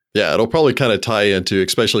one. Yeah, it'll probably kind of tie into,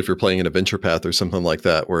 especially if you're playing an adventure path or something like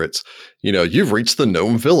that, where it's, you've reached the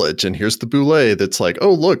gnome village and here's the boule that's like,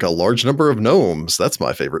 oh, look, a large number of gnomes. That's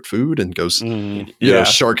my favorite food. And goes,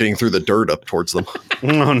 sharking through the dirt up towards them.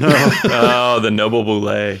 Oh, no. Oh, the noble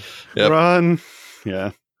boule. Yep. Run.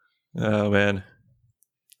 Yeah. Oh, man.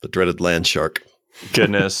 The dreaded land shark.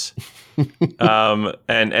 Goodness.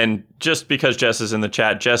 And just because Jess is in the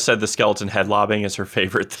chat, Jess said the skeleton head lobbing is her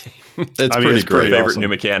favorite thing. It's pretty great. Favorite awesome. new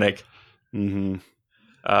mechanic.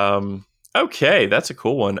 Mm-hmm. Okay, that's a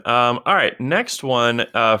cool one. All right, next one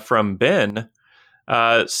from Ben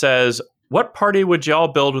says, what party would y'all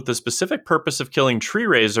build with the specific purpose of killing Tree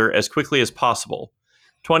Razor as quickly as possible?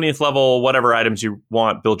 20th level, whatever items you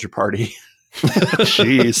want, build your party.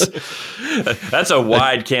 Jeez. That's a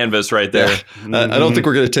wide canvas right there. Yeah. I don't think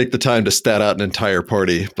we're going to take the time to stat out an entire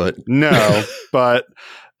party, but no, but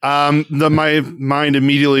my mind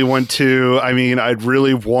immediately went to, I'd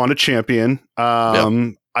really want a champion.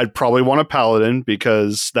 I'd probably want a paladin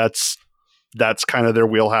because that's kind of their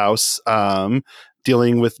wheelhouse.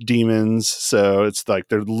 Dealing with demons, so it's like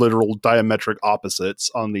they're literal diametric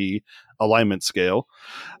opposites on the alignment scale.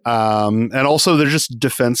 And also they're just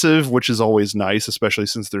defensive, which is always nice, especially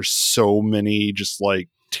since there's so many just like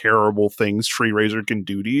terrible things Tree Razor can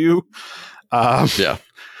do to you.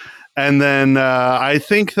 And then I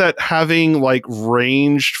think that having like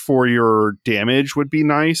ranged for your damage would be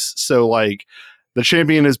nice. So like the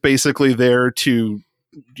champion is basically there to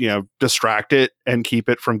distract it and keep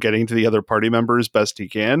it from getting to the other party members best he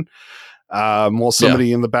can. While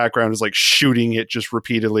somebody in the background is like shooting it just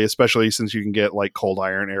repeatedly, especially since you can get like cold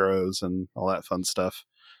iron arrows and all that fun stuff.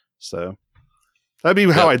 So that'd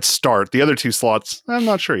be how I'd start. The other two slots, I'm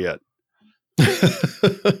not sure yet.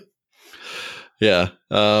 Yeah.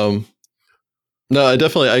 No, I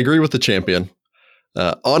agree with the champion.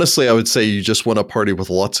 Honestly, I would say you just want a party with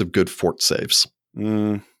lots of good fort saves.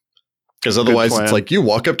 Because otherwise it's like you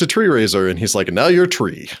walk up to Tree Razor and he's like, now you're a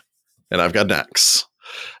tree and I've got an axe.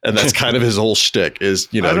 And that's kind of his whole shtick is,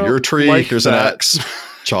 you're a tree, like here's an axe,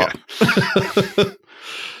 chop.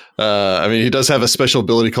 He does have a special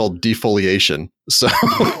ability called defoliation. So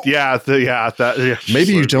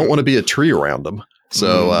maybe you don't want to be a tree around him.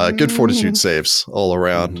 So good fortitude saves all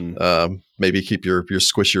around. Maybe keep your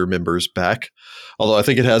squishier members back. Although I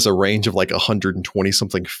think it has a range of like 120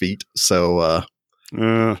 something feet. So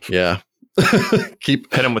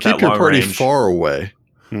keep hit him with keep that your long party range. far away.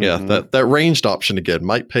 Yeah, that ranged option again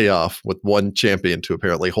might pay off with one champion to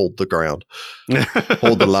apparently hold the ground,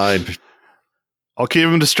 hold the line. I'll keep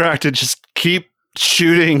him distracted. Just keep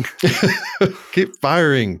shooting, keep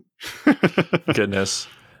firing. Goodness.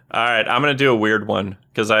 All right, I'm gonna do a weird one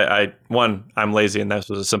because I'm lazy and this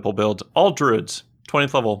was a simple build. All druids,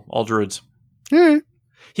 20th level, all druids. Yeah.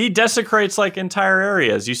 He desecrates like entire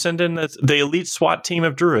areas. You send in the elite SWAT team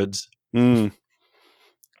of druids.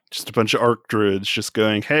 Just a bunch of arc druids just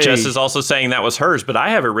going, hey. Jess is also saying that was hers, but I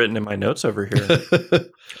have it written in my notes over here.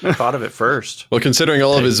 I thought of it first. Well, considering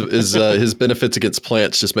all of his benefits against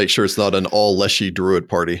plants, just make sure it's not an all Leshy druid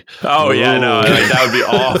party. Oh, yeah, no, that would be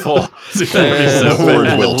awful. That would be so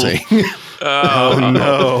horde wilting. Oh,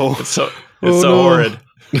 no. It's so horrid.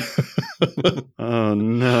 Oh,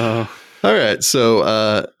 no. All right,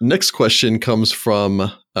 so next question comes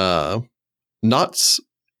from Not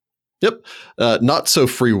So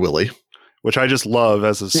Free Willy. Which I just love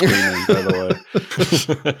as a screen name, by the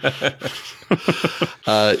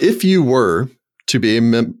way. If you were to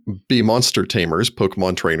be monster tamers,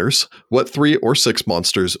 Pokemon trainers, what 3 or 6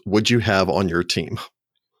 monsters would you have on your team?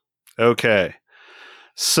 Okay.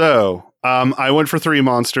 So I went for 3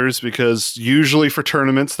 monsters because usually for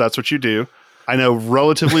tournaments, that's what you do. I know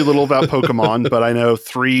relatively little about Pokemon, but I know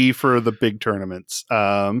 3 for the big tournaments.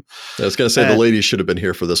 I was going to say the ladies should have been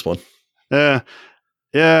here for this one. Yeah.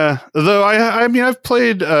 Though I've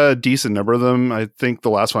played a decent number of them. I think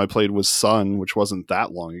the last one I played was Sun, which wasn't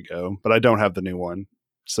that long ago, but I don't have the new one.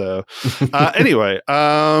 So anyway,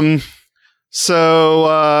 so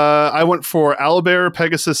I went for Owlbear,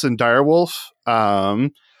 Pegasus, and Direwolf.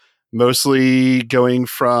 Mostly going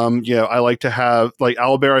from, I like to have like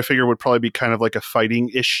Owlbear, I figure would probably be kind of like a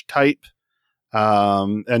fighting-ish type.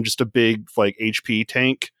 And just a big like HP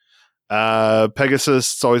tank.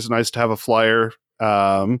 Pegasus, it's always nice to have a flyer.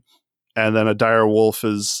 And then a dire wolf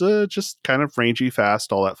is just kind of rangy,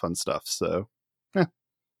 fast, all that fun stuff. So, not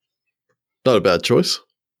a bad choice.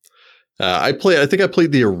 I think I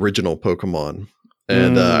played the original Pokemon,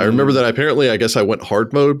 and I remember that apparently, I guess I went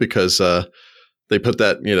hard mode because they put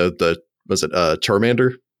that, was it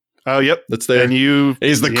Charmander? Oh, yep, that's there. And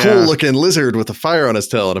he's the cool looking lizard with a fire on his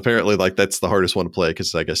tail, and apparently, like that's the hardest one to play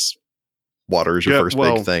because I guess water is your first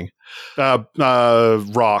big thing.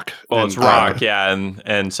 Rock. Well, it's rock, yeah,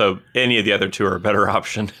 and so any of the other two are a better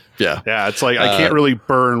option. Yeah. Yeah, it's like I can't really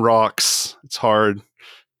burn rocks. It's hard.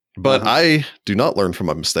 But I do not learn from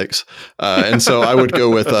my mistakes. And so I would go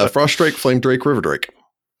with Frost Drake, Flame Drake, River Drake.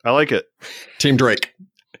 I like it. Team Drake.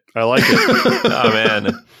 I like it. Oh,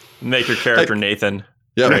 man. Make your character Nathan.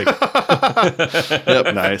 Yep.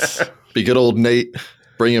 Yep. Nice. Be good old Nate.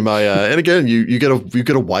 Bring in my and again you get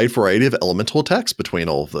a wide variety of elemental attacks between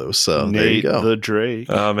all of those. So Nate there you go. the Drake.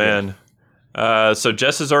 Oh man. So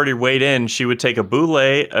Jess has already weighed in. She would take a Boule,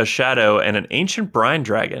 a Shadow, and an Ancient Brine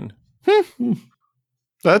Dragon.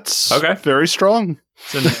 That's okay. Very strong.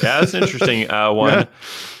 That's an interesting one.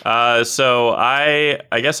 Yeah. So I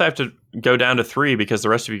guess I have to go down to 3 because the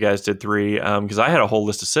rest of you guys did 3. Because I had a whole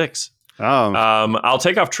list of 6. Oh. I'll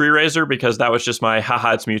take off Tree Razor because that was just my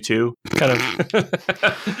haha, it's Mewtwo kind of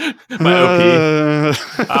my OP.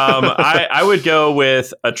 I would go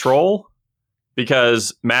with a Troll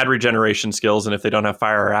because mad regeneration skills, and if they don't have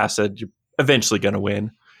Fire or Acid, you're eventually going to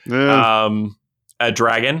win. Yeah. A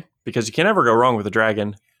Dragon because you can never go wrong with a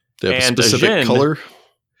Dragon. Do you have and a specific Jhin, color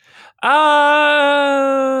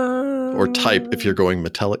or type if you're going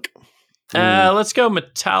metallic? Let's go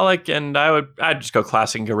metallic, and I'd just go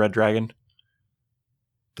classic and go Red Dragon.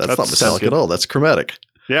 That's not metallic at all. That's chromatic.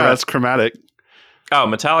 Yeah, that's chromatic. Oh,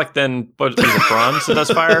 metallic. Then what is it? Bronze that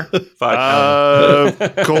does fire?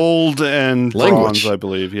 Fuck. Gold and Language. bronze, I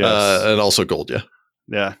believe. Yes, and also gold.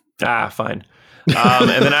 Yeah. Yeah. Fine.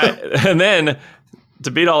 And then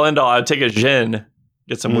to beat all end all, I'd take a Jhin,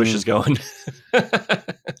 get some wishes going.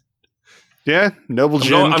 Yeah, Noble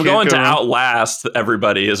Jhin. I'm going to outlast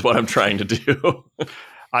everybody is what I'm trying to do.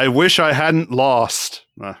 I wish I hadn't lost.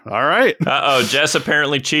 All right. Jess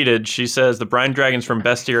apparently cheated. She says the Brine Dragon's from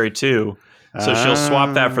Bestiary 2, so she'll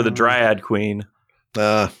swap that for the Dryad Queen.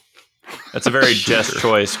 That's a very Jess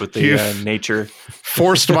choice with the nature.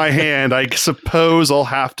 Forced my hand. I suppose I'll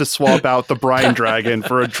have to swap out the Brine Dragon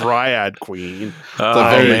for a Dryad Queen. The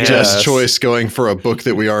very Jess choice going for a book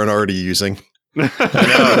that we aren't already using. I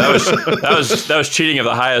know that was cheating of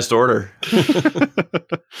the highest order.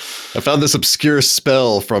 I found this obscure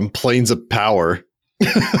spell from Planes of Power.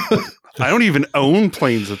 I don't even own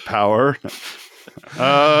Planes of Power.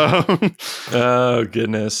 Oh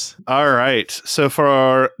goodness! All right. So for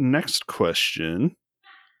our next question,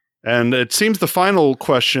 and it seems the final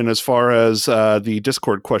question as far as the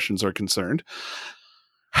Discord questions are concerned.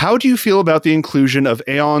 How do you feel about the inclusion of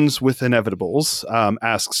Aeons with Inevitables?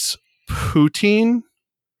 Asks Poutine?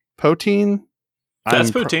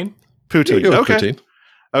 That's Poutine. Poutine. Okay. Poutine.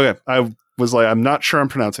 Okay. I was like, I'm not sure I'm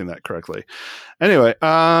pronouncing that correctly. Anyway,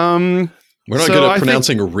 we're not good at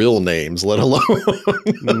pronouncing real names, let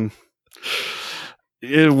alone.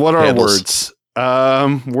 What are Handles.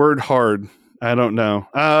 words? Word hard. I don't know.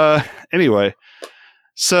 Anyway,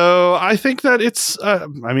 so I think that it's. I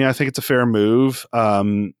think it's a fair move.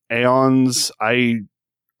 Aeons.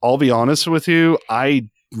 I'll be honest with you. I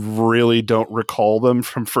really don't recall them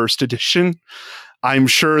from first edition. I'm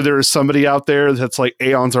sure there's somebody out there that's like,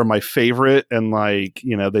 Aeons are my favorite and they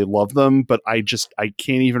love them, but I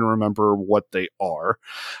can't even remember what they are.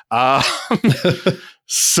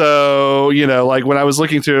 So, when I was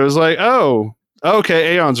looking through it, I was like, oh,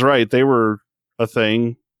 okay, Aeon's right. They were a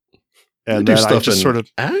thing. And then I just sort of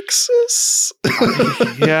Axis.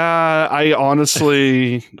 Yeah, I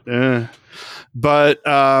honestly, But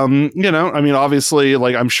obviously,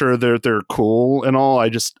 I'm sure they're cool and all.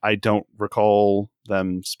 I don't recall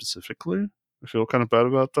them specifically. I feel kind of bad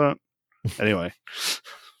about that. Anyway,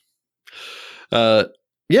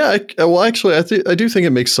 yeah. Actually, I do think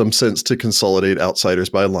it makes some sense to consolidate Outsiders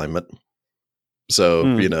by alignment.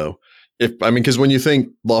 So because when you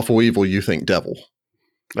think lawful evil, you think devil.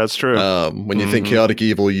 That's true. When you think chaotic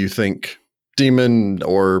evil, you think demon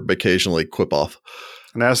or occasionally Quipoth.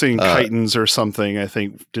 Now seeing chitons or something, I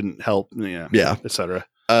think didn't help. Yeah, etc.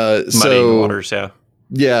 Muddying waters.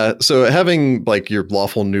 Yeah. So having your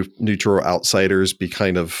lawful neutral outsiders be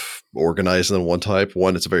kind of organized in one type.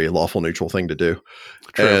 One, it's a very lawful neutral thing to do,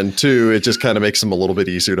 and 2, it just kind of makes them a little bit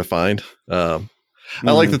easier to find. I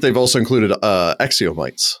like that they've also included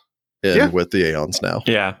axiomites with the Aeons now.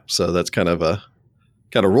 Yeah. So that's kind of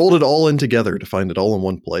rolled it all in together to find it all in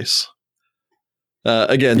one place.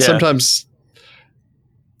 Sometimes.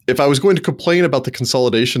 If I was going to complain about the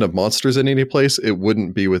consolidation of monsters in any place, it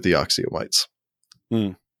wouldn't be with the Axiomites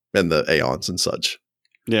and the Aeons and such.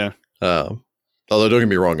 Yeah. Although don't get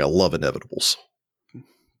me wrong, I love Inevitables.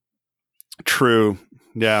 True.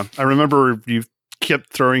 Yeah. I remember you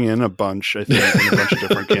kept throwing in a bunch, I think, in a bunch of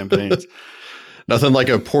different campaigns. Nothing like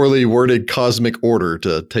a poorly worded cosmic order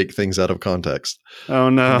to take things out of context. Oh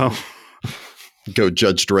no. Go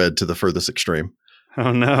Judge Dredd to the furthest extreme.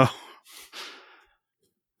 Oh no.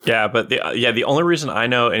 Yeah, but the only reason I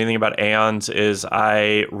know anything about Aeons is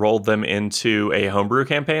I rolled them into a homebrew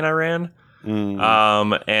campaign I ran.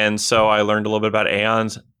 And so I learned a little bit about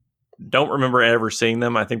Aeons. Don't remember ever seeing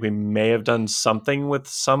them. I think we may have done something with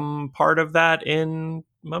some part of that in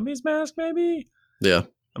Mummy's Mask, maybe? Yeah.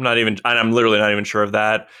 I'm literally not even sure of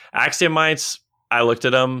that. Axiomites, I looked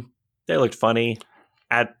at them. They looked funny.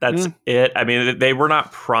 That's it. I mean, they were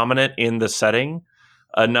not prominent in the setting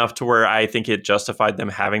enough to where I think it justified them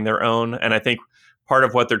having their own. And I think part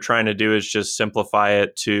of what they're trying to do is just simplify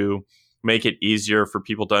it to make it easier for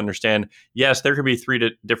people to understand. Yes, there could be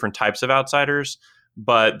three different types of outsiders,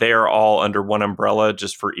 but they are all under one umbrella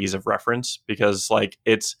just for ease of reference, because like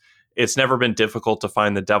it's never been difficult to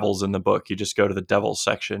find the devils in the book. You just go to the devils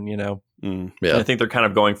section, you know? Yeah. And I think they're kind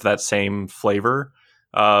of going for that same flavor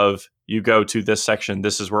of you go to this section,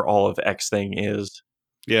 this is where all of X thing is.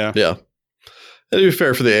 Yeah. Yeah. And to be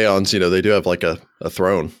fair for the Aeons, they do have like a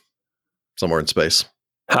throne somewhere in space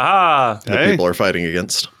that that people are fighting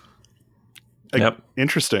against. Yep.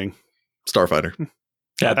 Interesting. Starfighter.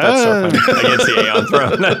 Yeah, that's Starfighter against the Aeon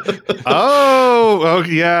throne. Oh,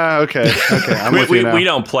 yeah. Okay. I'm with you now. We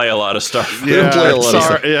don't play a lot of Starfighter. We don't play a lot of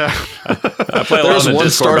stuff. Yeah. I play a lot There's on the one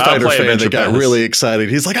Discord, but I Starfighter play fan Adventure that got Pass. really excited.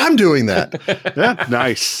 He's like, I'm doing that. Yeah.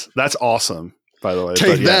 Nice. That's awesome, by the way. Take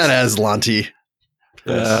But that, yes. Aslanti.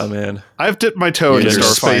 Oh, man. I've dipped my toe In into your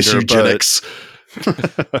space Starfighter, eugenics.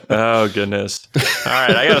 Oh, goodness. All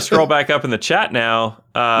right. I got to scroll back up in the chat now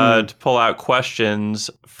to pull out questions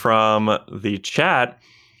from the chat.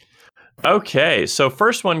 Okay. So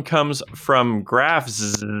first one comes from Graph.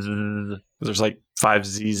 There's like 5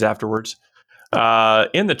 Z's afterwards. In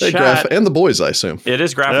the Hey, chat. Graph and the boys, I assume. It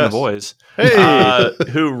is Graph and the Boys. Hey.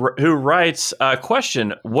 Who writes,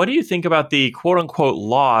 question, what do you think about the quote-unquote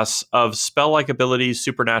loss of spell-like abilities,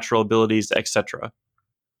 supernatural abilities, etc.?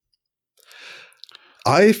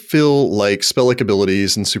 I feel like spell-like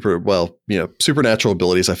abilities and supernatural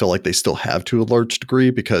abilities, I feel like they still have to a large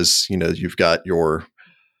degree because, you've got your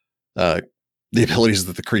the abilities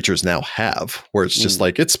that the creatures now have, where it's just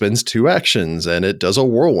like it spends 2 actions and it does a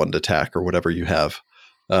whirlwind attack or whatever you have,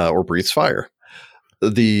 or breathes fire.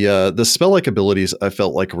 The spell-like abilities I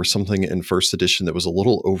felt like were something in first edition that was a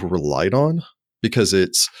little over-relied on, because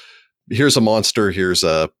here's a monster, here's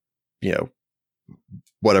a,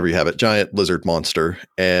 whatever you have it, giant lizard monster,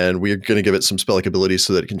 and we're going to give it some spell-like abilities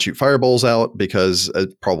so that it can shoot fireballs out, because it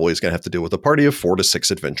probably is going to have to deal with a party of 4 to 6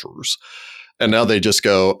 adventurers. And now they just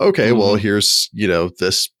go, okay, well, here's,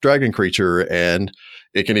 this dragon creature, and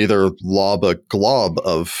it can either lob a glob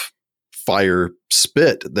of fire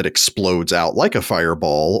spit that explodes out like a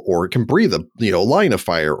fireball, or it can breathe a line of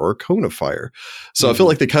fire or a cone of fire. So I feel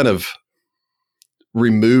like they kind of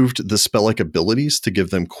removed the spell-like abilities to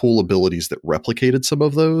give them cool abilities that replicated some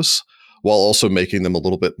of those, while also making them a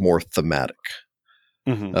little bit more thematic.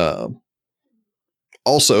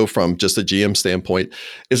 Also, from just a GM standpoint,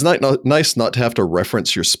 it's nice not to have to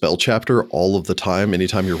reference your spell chapter all of the time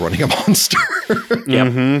anytime you're running a monster.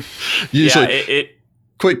 Usually,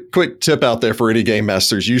 quick tip out there for any game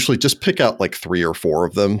masters: usually just pick out like 3 or 4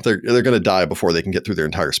 of them. They're going to die before they can get through their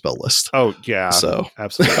entire spell list. Oh yeah, so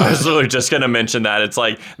absolutely. I was literally just going to mention that. It's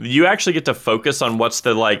like you actually get to focus on what's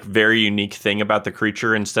the like very unique thing about the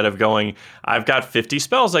creature, instead of going, I've got 50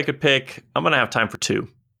 spells I could pick, I'm going to have time for 2.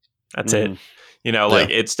 That's it.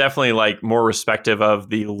 It's definitely like more respective of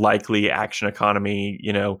the likely action economy.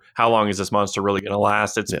 How long is this monster really going to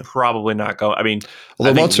last? It's probably not going. I mean,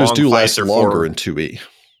 although monsters do last longer for, in 2e.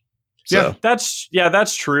 So.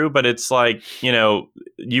 That's true. But it's like,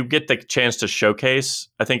 you get the chance to showcase,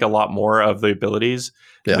 I think, a lot more of the abilities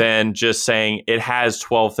than just saying it has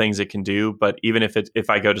 12 things it can do. But even if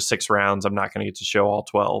I go to 6 rounds, I'm not going to get to show all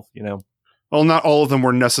 12, Well, not all of them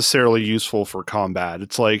were necessarily useful for combat.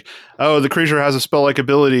 It's like, oh, the creature has a spell-like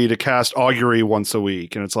ability to cast Augury once a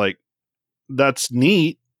week. And it's like, that's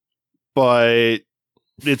neat, but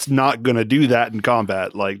it's not going to do that in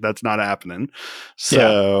combat. Like, that's not happening.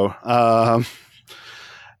 So,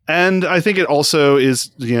 and I think it also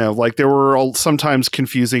is, like there were sometimes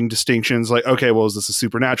confusing distinctions. Like, okay, well, is this a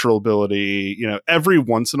supernatural ability? Every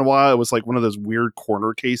once in a while, it was like one of those weird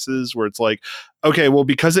corner cases where it's like, okay, well,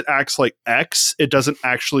 because it acts like X, it doesn't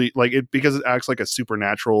actually because it acts like a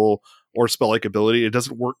supernatural or spell-like ability, it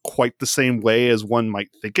doesn't work quite the same way as one might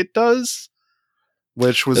think it does,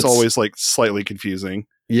 which was always like slightly confusing.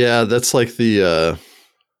 Yeah, that's like the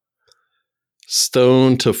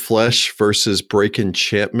stone to flesh versus break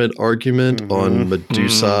enchantment argument on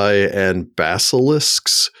Medusae and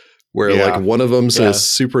basilisks, where like one of them says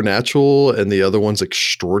supernatural and the other one's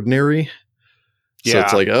extraordinary. So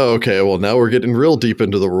it's like, oh, okay, well now we're getting real deep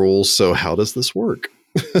into the rules. So how does this work?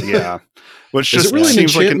 Yeah. Which Is just it really an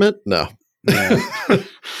seems enchantment? No. Yeah.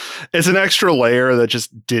 It's an extra layer that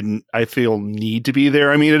just didn't, I feel, need to be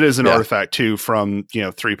there. I mean, it is an artifact too from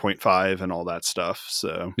 3.5 and all that stuff.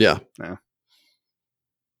 So yeah.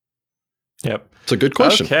 Yep. It's a good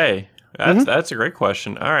question. Okay. That's a great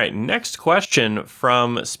question. All right. Next question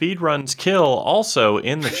from Speedruns Kill, also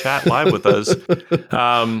in the chat live with us.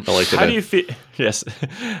 I like that. How do you feel? Yes.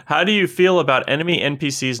 How do you feel about enemy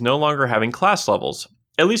NPCs no longer having class levels?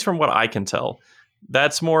 At least from what I can tell.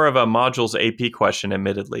 That's more of a modules AP question,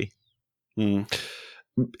 admittedly.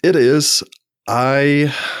 It is.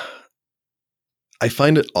 I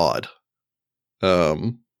find it odd.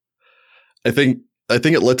 I think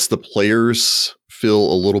it lets the players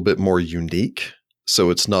feel a little bit more unique. So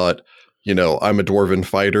it's not, I'm a dwarven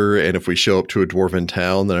fighter, and if we show up to a dwarven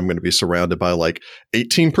town, then I'm going to be surrounded by like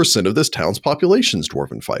 18% of this town's population's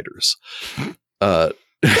dwarven fighters. But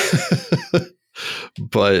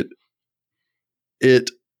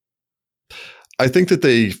I think that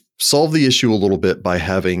they solve the issue a little bit by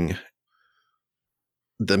having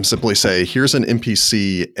them simply say, here's an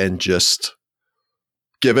NPC, and just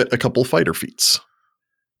give it a couple fighter feats.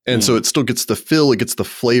 And so it still gets the feel, it gets the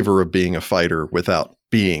flavor of being a fighter without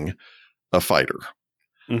being a fighter.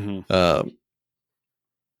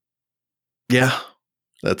 Yeah,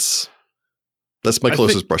 that's my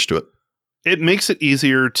closest brush to it. It makes it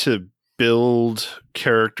easier to build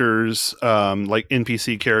characters, like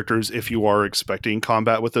NPC characters, if you are expecting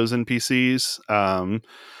combat with those NPCs.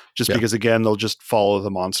 Because, again, they'll just follow the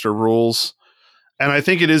monster rules. And I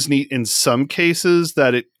think it is neat in some cases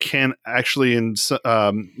that it can actually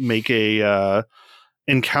make a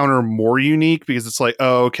encounter more unique, because it's like,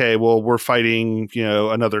 oh, okay, well, we're fighting,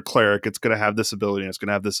 another cleric. It's going to have this ability, and it's going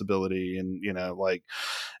to have this ability. And,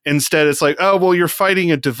 instead it's like, oh, well, you're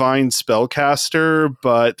fighting a divine spellcaster,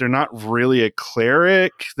 but they're not really a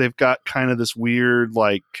cleric. They've got kind of this weird,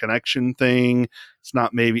 like, connection thing. It's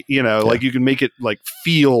not maybe, like you can make it like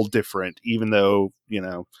feel different, even though,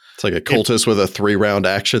 it's like a cultist with a 3-round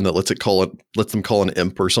action that lets them call an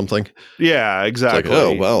imp or something. Yeah, exactly. It's like,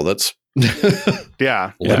 oh, wow, that's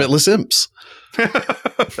limitless imps.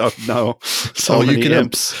 Oh no, so all you can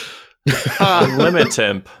imps. Limit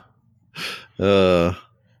imp.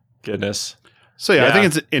 Goodness. So I think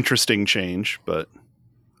it's an interesting change, but.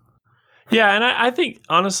 Yeah, and I think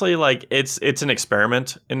honestly, like it's an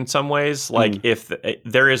experiment in some ways. Like if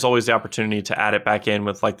there is always the opportunity to add it back in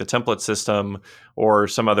with like the template system or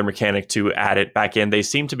some other mechanic to add it back in. They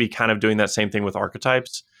seem to be kind of doing that same thing with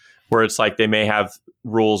archetypes, where it's like they may have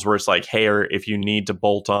rules where it's like, hey, or if you need to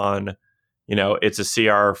bolt on, it's a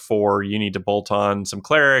CR4, you need to bolt on some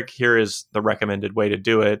cleric. Here is the recommended way to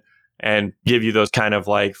do it, and give you those kind of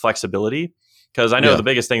like flexibility. Because I know the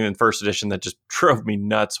biggest thing in first edition that just drove me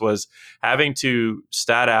nuts was having to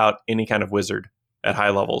stat out any kind of wizard at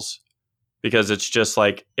high levels, because it's just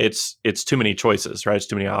like it's too many choices, right? It's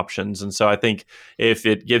too many options. And so I think if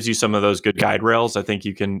it gives you some of those good guide rails, I think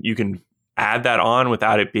you can add that on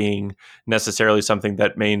without it being necessarily something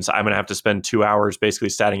that means I'm going to have to spend 2 hours basically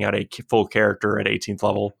statting out a full character at 18th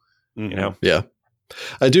level. Yeah,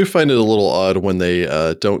 I do find it a little odd when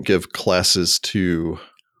they don't give classes to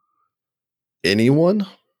anyone.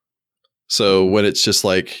 So when it's just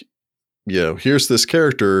like, here's this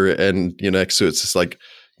character, and next to it's just like,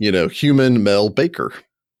 human Mel Baker.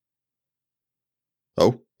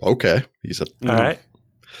 Oh, okay. All right.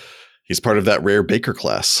 He's part of that rare Baker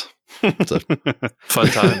class. It's a fun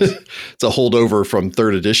times. It's a holdover from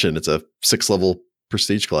 3rd edition. It's a 6th-level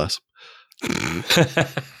prestige class.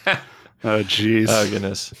 Oh, geez. Oh,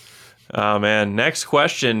 goodness. Oh, man. Next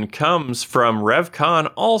question comes from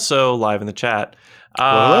RevCon, also live in the chat.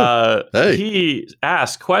 Hey. He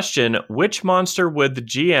asked, question, which monster would the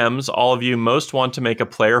GMs, all of you, most want to make a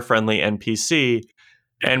player-friendly NPC,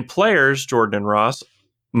 and players, Jordan and Ross,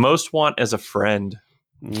 most want as a friend?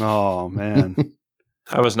 Oh, man.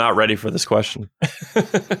 I was not ready for this question.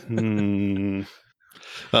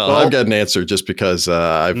 Well, I've got an answer just because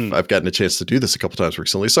I've gotten a chance to do this a couple times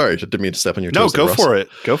recently. Sorry, didn't mean to step on your toes. No,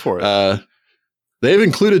 go for it. They've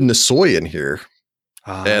included Nisoi in here.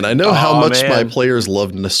 And I know how much my players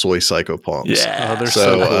love Nisoi Psychopomps. Yeah, they're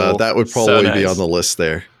so cool. That would probably be on the list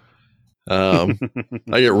there. I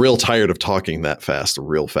get real tired of talking that fast,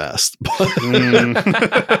 real fast. And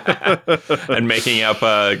making up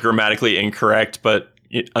grammatically incorrect, but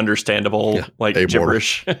understandable, like amoral.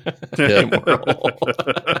 gibberish. Amoral.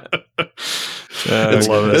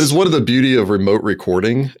 It's one of the beauty of remote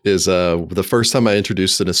recording is the first time I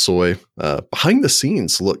introduced an Asoy, behind the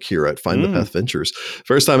scenes look here at Find the Path Ventures.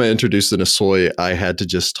 First time I introduced an Asoy, I had to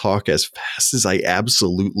just talk as fast as I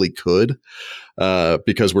absolutely could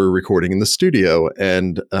because we're recording in the studio.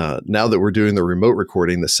 And now that we're doing the remote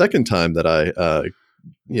recording, the second time that I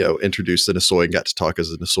introduced an Asoy and got to talk as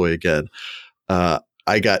an Asoy again,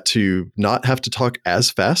 I got to not have to talk as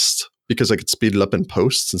fast because I could speed it up in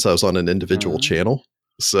post since I was on an individual channel.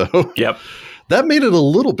 So that made it a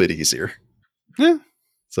little bit easier. Yeah.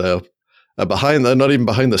 So not even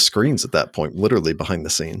behind the screens at that point, literally behind the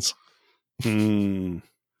scenes. Fun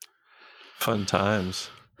times.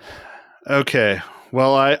 Okay.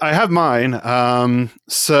 Well, I have mine.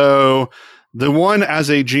 So the one as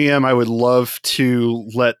a GM I would love to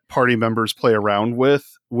let party members play around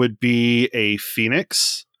with would be a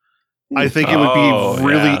Phoenix. I think it would be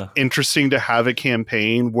really interesting to have a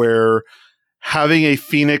campaign where having a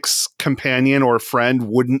Phoenix companion or friend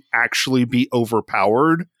wouldn't actually be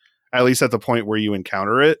overpowered, at least at the point where you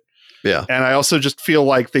encounter it. Yeah. And I also just feel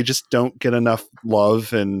like they just don't get enough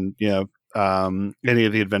love in, any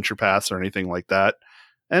of the adventure paths or anything like that.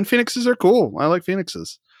 And Phoenixes are cool. I like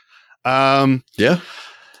Phoenixes.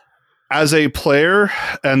 As a player,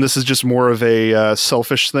 and this is just more of a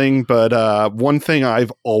selfish thing, but one thing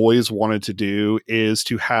I've always wanted to do is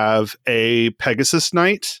to have a Pegasus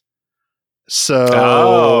Knight.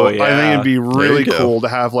 So I think it'd be really cool to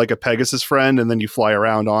have like a Pegasus friend, and then you fly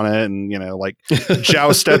around on it and, like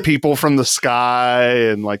joust at people from the sky,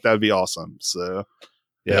 and like that'd be awesome. So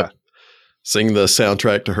yeah. Yep. Sing the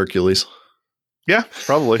soundtrack to Hercules. Yeah,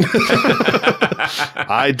 probably.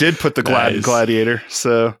 I did put the Gladiator,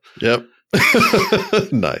 so yep.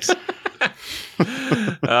 Nice.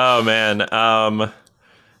 Oh man.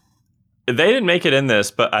 They didn't make it in this,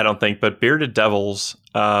 but I don't think. But Bearded Devils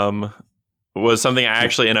was something I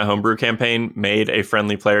actually in a homebrew campaign made a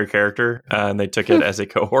friendly player character, and they took it as a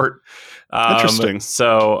cohort. Interesting.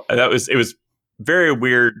 So it was very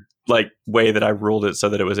weird, like way that I ruled it so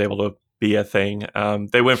that it was able to be a thing.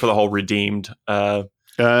 They went for the whole redeemed arc,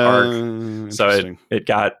 so it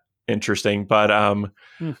got interesting. But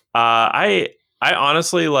I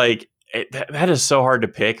honestly like that is so hard to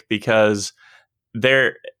pick because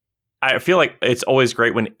I feel like it's always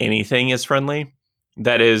great when anything is friendly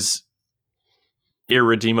that is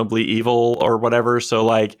irredeemably evil or whatever. So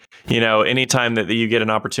like, anytime that you get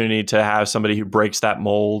an opportunity to have somebody who breaks that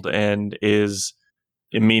mold and is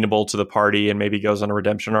amenable to the party and maybe goes on a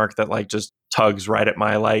redemption arc that like just tugs right at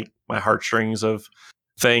my heartstrings of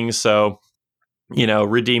things. So,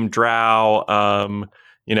 redeemed drow,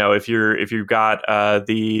 if you've got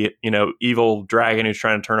the evil dragon who's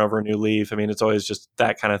trying to turn over a new leaf, I mean, it's always just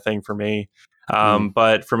that kind of thing for me.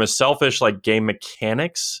 But from a selfish like game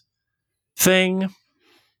mechanics thing,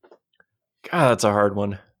 God, that's a hard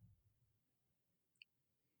one.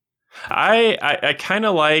 I kind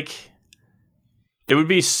of like. It would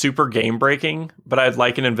be super game breaking, but I'd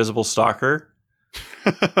like an invisible stalker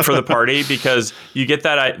for the party because you get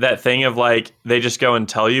that thing of like they just go and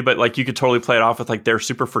tell you, but like you could totally play it off with like they're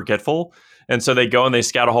super forgetful, and so they go and they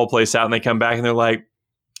scout a whole place out and they come back and they're like,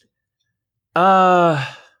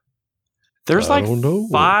 there's like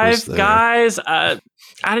 5 guys. I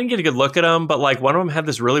didn't get a good look at them, but like one of them had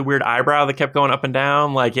this really weird eyebrow that kept going up and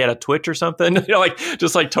down, like he had a twitch or something. Like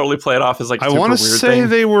just like totally play it off as like. I want to say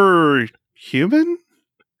they were human.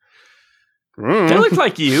 They look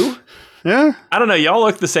like you. Yeah. I don't know. Y'all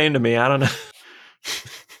look the same to me. I don't know.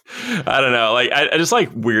 I don't know. Like I just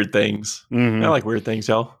like weird things. I like weird things,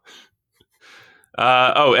 y'all.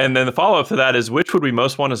 And then the follow up to that is which would we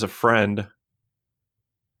most want as a friend?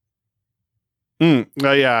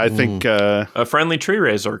 I think a friendly tree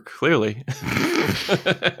raiser, clearly.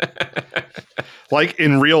 Like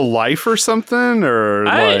in real life or something, or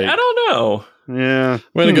I don't know. Yeah, I'm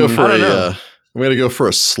gonna go for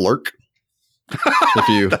a slurk.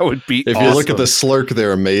 That would be if awesome. You look at the slurk,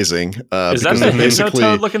 they're amazing. Is that the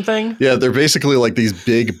Hypnotoad looking thing? Yeah, they're basically like these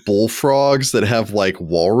big bullfrogs that have like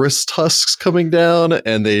walrus tusks coming down,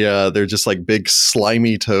 and they're just like big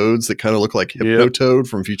slimy toads that kind of look like Hypnotoad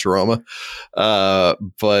from Futurama.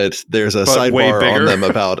 But there's a sidebar on them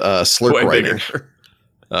about slurk writing.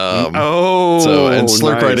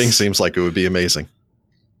 Slurk writing seems like it would be amazing.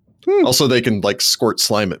 Also, they can like squirt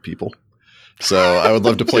slime at people. So I would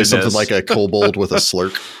love to play something like a kobold with a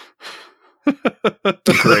slurk.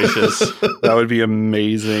 Gracious. That would be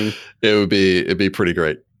amazing. It'd be pretty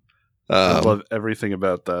great. I love everything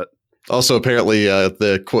about that. Also, apparently,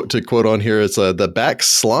 the quote to quote on here is the back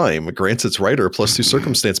slime grants its rider a +2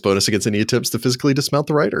 circumstance bonus against any attempts to physically dismount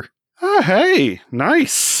the rider. Oh, hey,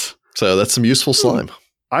 nice. So that's some useful slime.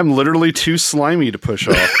 I'm literally too slimy to push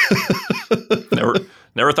off.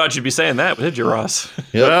 Never thought you'd be saying that, did you, Ross?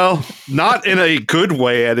 Yep. Well, not in a good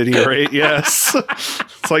way at any rate, yes.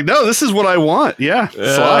 It's like, no, this is what I want. Yeah,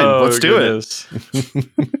 slime. Let's do it.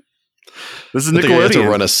 This is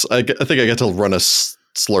Nickelodeon. I think I got to run a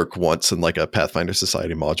slurk once in like a Pathfinder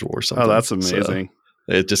Society module or something. Oh, that's amazing.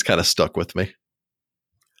 So it just kind of stuck with me.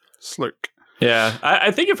 Slurk. Yeah,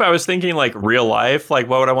 I think if I was thinking like real life, like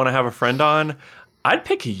what would I want to have a friend on? I'd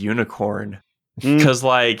pick a unicorn. Because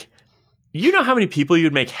like, you know how many people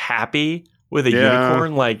you'd make happy with a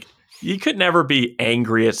unicorn? Like, you could never be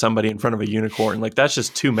angry at somebody in front of a unicorn. Like, that's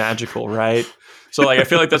just too magical, right? So like, I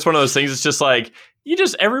feel like that's one of those things. It's just like, you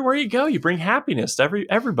just, everywhere you go, you bring happiness to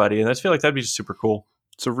everybody. And I feel like that'd be just super cool.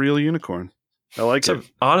 It's a real unicorn. I like it. It's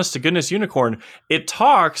an honest to goodness unicorn. It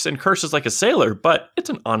talks and curses like a sailor, but it's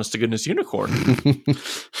an honest to goodness unicorn.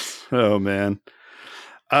 Oh, man.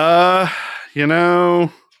 You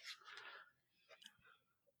know,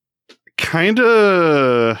 kind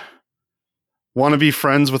of want to be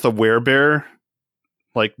friends with a werebear,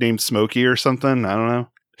 like named Smokey or something. I don't know.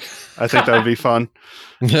 I think that would be fun.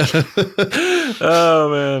 Oh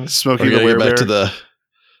man, Smokey the werebear. Back to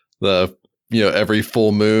the every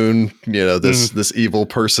full moon, this evil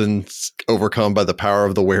person's overcome by the power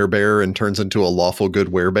of the werebear and turns into a lawful good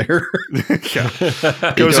werebear.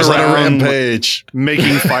 Goes around on a rampage,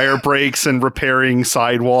 making fire breaks and repairing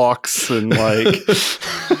sidewalks and like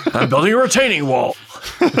I'm building a retaining wall.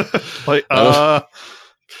 Like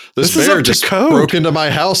this bear just broke into my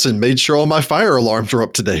house and made sure all my fire alarms were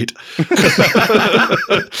up to date.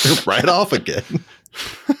 Right off again.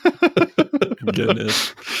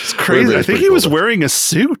 Goodness, it's crazy. I think he was wearing a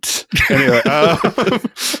suit. Anyway,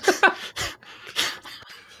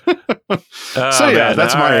 so yeah,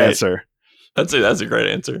 that's my answer. That's a great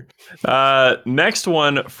answer. Next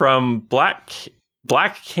one from Black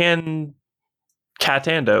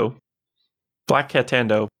Catando.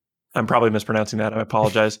 I'm probably mispronouncing that. I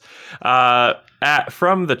apologize.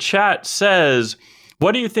 From the chat says,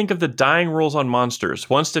 what do you think of the dying rules on monsters?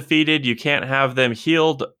 Once defeated, you can't have them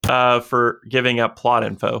healed for giving up plot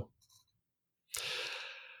info.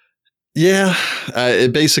 Yeah,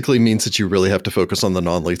 it basically means that you really have to focus on the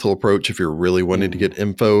non-lethal approach if you're really wanting to get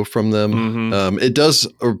info from them. Mm-hmm. It does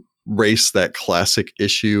erase that classic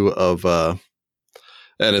issue of,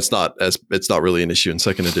 and it's not really an issue in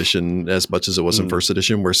second edition as much as it was in first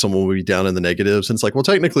edition, where someone would be down in the negatives. And it's like, well,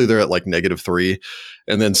 technically they're at like -3.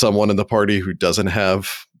 And then someone in the party who doesn't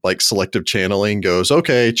have like selective channeling goes,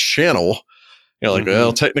 okay, channel.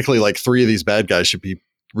 Well, technically like 3 of these bad guys should be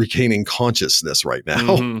regaining consciousness right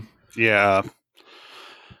now. Mm-hmm. Yeah.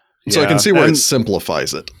 So I can see where it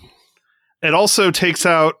simplifies it. It also takes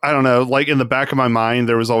out, I don't know, like in the back of my mind,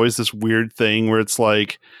 there was always this weird thing where it's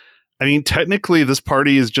like, I mean, technically this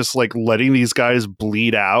party is just like letting these guys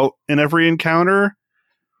bleed out in every encounter.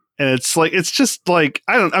 And it's like, it's just like,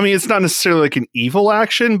 it's not necessarily like an evil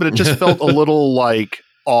action, but it just felt a little like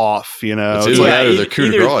off, It's either that or they're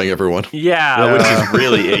coup de grace everyone. Yeah, which is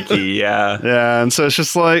really icky. Yeah. Yeah. And so it's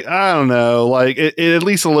just like, I don't know, like it at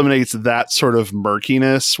least eliminates that sort of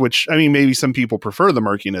murkiness, which I mean, maybe some people prefer the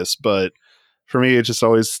murkiness, but for me, it's just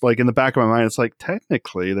always like in the back of my mind, it's like,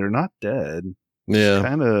 technically they're not dead. Yeah.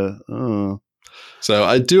 Kind of. So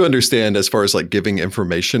I do understand as far as like giving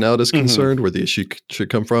information out is concerned where the issue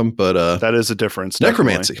should come from, but that is a difference.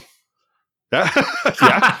 Necromancy. Yeah.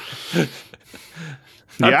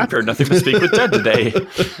 I've prepared nothing but speak with dead today.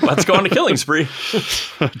 Let's go on a killing spree.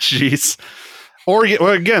 Jeez. Or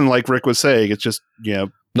again, like Rick was saying, it's just,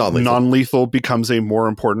 non-lethal becomes a more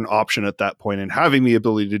important option at that point, and having the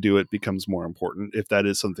ability to do it becomes more important if that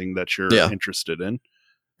is something that you're interested in.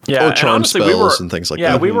 Yeah, or charm spells and things like that.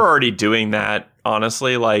 Yeah, we were already doing that,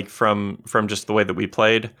 honestly, like from just the way that we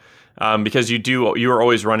played. Because you were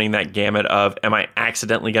always running that gamut of, am I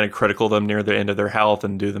accidentally going to critical them near the end of their health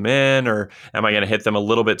and do them in, or am I going to hit them a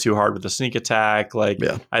little bit too hard with the sneak attack? Like,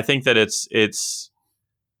 I think that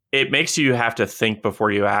it makes you have to think before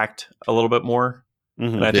you act a little bit more.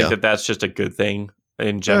 Mm-hmm. And I think that that's just a good thing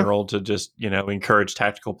in general to just, encourage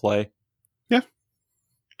tactical play. Yeah.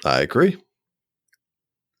 I agree.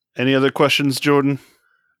 Any other questions, Jordan?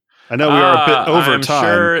 I know we are a bit over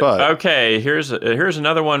time, but okay. Here's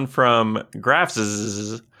another one from Graphs.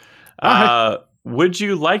 Would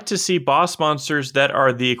you like to see boss monsters that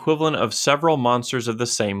are the equivalent of several monsters of the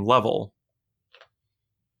same level?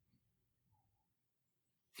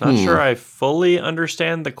 Not sure I fully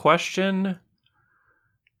understand the question.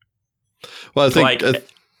 Well, I think like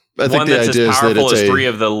I think one the that's idea as is that powerful it's as a 3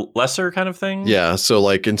 of the lesser kind of thing. yeah. So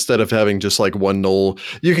like instead of having just like one null,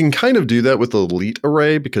 you can kind of do that with the elite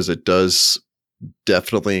array because it does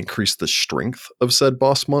definitely increase the strength of said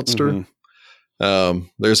boss monster.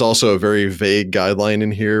 There's also a very vague guideline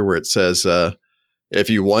in here where it says if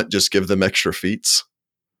you want, just give them extra feats.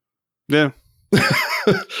 Yeah.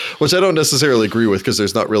 Which I don't necessarily agree with because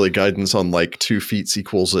there's not really guidance on like 2 feats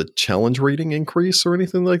equals a challenge rating increase or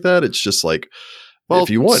anything like that. It's just like, Well, if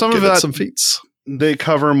you want, some give of it that some feats. they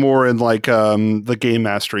cover more in like the game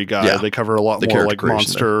mastery guide. Yeah. They cover a lot The more character like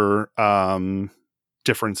creation monster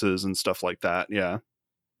differences and stuff like that. Yeah.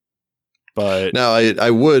 But Now, I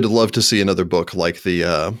would love to see another book like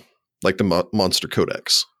the Monster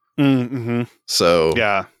Codex. mm-hmm. So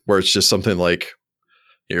Yeah. where it's just something like,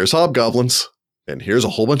 here's hobgoblins, and here's a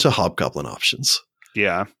whole bunch of hobgoblin options.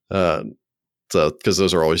 Yeah. So because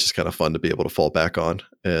those are always just kind of fun to be able to fall back on.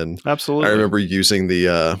 And Absolutely. I remember using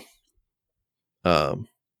the I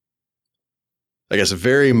guess a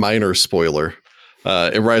very minor spoiler.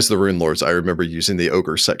 In Rise of the Rune Lords, I remember using the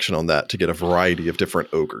ogre section on that to get a variety of different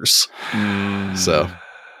ogres. So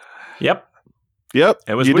Yep.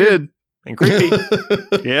 It was you weird. and creepy.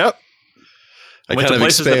 Yep. I Went kind to of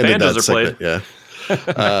places that expanded banjos that are played. segment.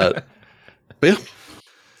 Yeah. But yeah.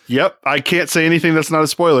 Yep. I can't say anything that's not a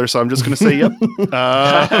spoiler, so I'm just going to say yep.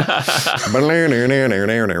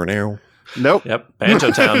 Nope. Yep.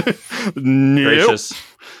 Banjo Town. Nope. Gracious.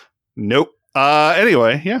 Nope.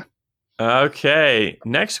 Anyway, yeah. Okay.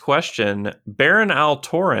 Next question. Baron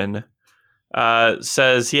Altorin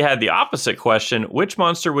says he had the opposite question. Which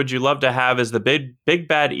monster would you love to have as the big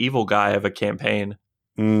bad evil guy of a campaign?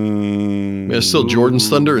 Yeah, still Jordan's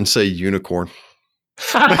Thunder and say unicorn.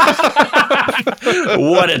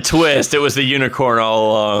 What a twist! It was the unicorn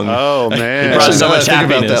all along. Oh man, It brought so much think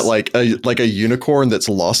about happiness. that like a unicorn that's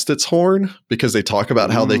lost its horn because they talk about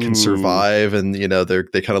how they can survive and they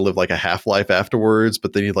kind of live like a half-life afterwards,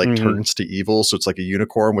 but then he like turns to evil, so it's like a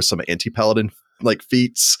unicorn with some anti-paladin like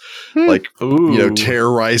feats, like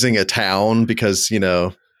terrorizing a town because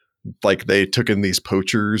like they took in these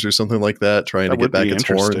poachers or something like that, trying to get back its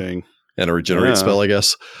horn and a regenerate spell, I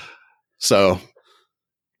guess. So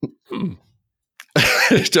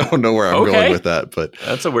I don't know where I'm going with that, but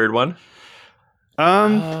that's a weird one.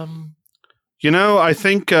 I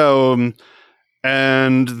think,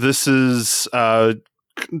 and this is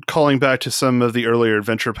calling back to some of the earlier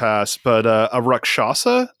Adventure Pass, but a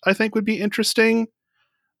Rakshasa I think would be interesting.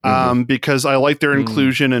 Because I like their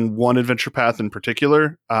inclusion in one adventure path in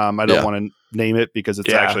particular. I don't want to name it because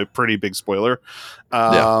it's actually a pretty big spoiler.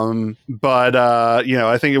 But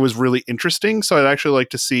I think it was really interesting. So I'd actually like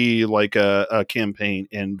to see like a campaign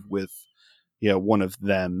end with, one of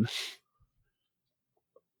them.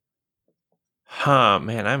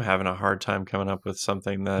 Man, I'm having a hard time coming up with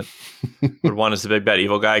something that would want as the big bad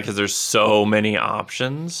evil guy because there's so many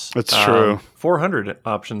options. That's true. 400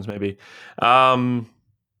 options maybe.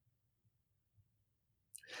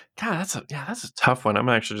 God, that's a tough one. I'm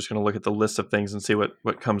actually just going to look at the list of things and see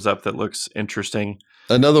what comes up that looks interesting.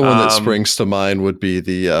 Another one that springs to mind would be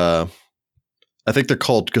the I think they're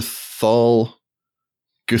called Guthalane,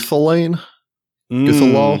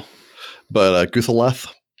 but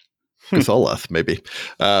Guthaleth maybe.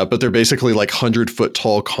 But they're basically like 100-foot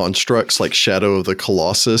tall constructs like Shadow of the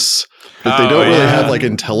Colossus. But they don't really have like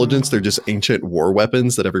intelligence. They're just ancient war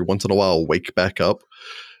weapons that every once in a while wake back up.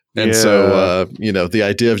 And so, the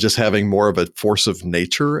idea of just having more of a force of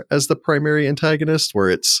nature as the primary antagonist, where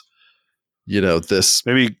it's, this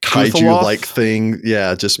maybe kaiju-like thing,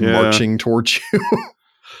 just marching towards you,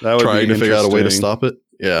 that would trying to figure out a way to stop it.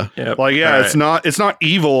 Yeah, like it's not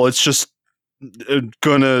evil. It's just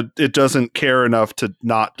it doesn't care enough to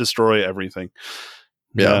not destroy everything.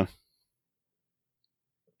 Yeah.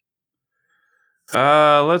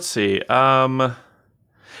 Let's see.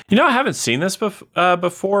 I haven't seen this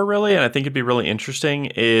before, really, and I think it'd be really interesting,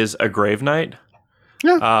 is a Grave Knight.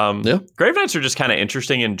 Yeah. Grave Knights are just kind of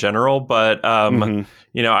interesting in general, but,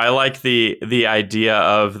 I like the idea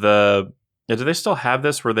of do they still have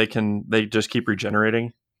this where they just keep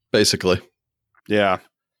regenerating? Basically. Yeah.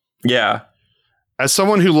 Yeah. As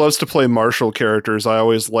someone who loves to play martial characters, I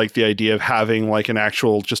always like the idea of having like an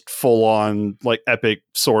actual just full on like epic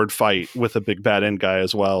sword fight with a big bad end guy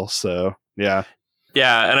as well. So, yeah.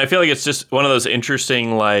 Yeah, and I feel like it's just one of those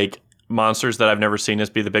interesting like monsters that I've never seen as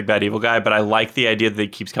be the big bad evil guy, but I like the idea that he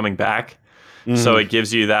keeps coming back. So it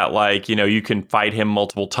gives you that like, you can fight him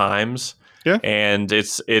multiple times. Yeah. And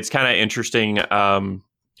it's kind of interesting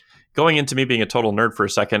going into me being a total nerd for a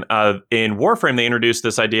second, in Warframe, they introduced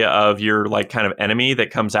this idea of your like kind of enemy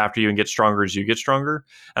that comes after you and gets stronger as you get stronger.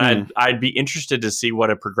 And I'd be interested to see what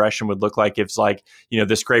a progression would look like if it's like,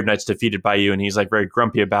 this Grave Knight's defeated by you and he's like very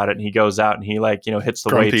grumpy about it. And he goes out and he like, hits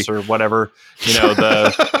the weights or whatever,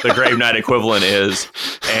 the Grave Knight equivalent is.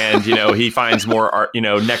 And, he finds more,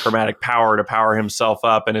 necromantic power to power himself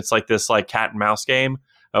up. And it's like this like cat and mouse game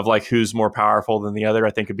of like who's more powerful than the other.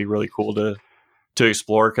 I think it'd be really cool to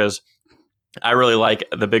explore, because I really like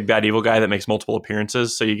the big bad evil guy that makes multiple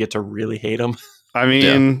appearances, so you get to really hate him. I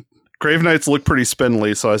mean, Grave Knights look pretty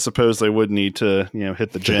spindly, so I suppose they would need to,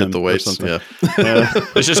 hit the gym, hit the weights, or something. Yeah.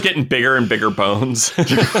 It's just getting bigger and bigger bones.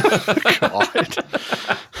 God.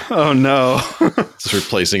 Oh no! Just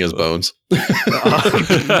replacing his bones.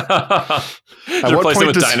 Replace it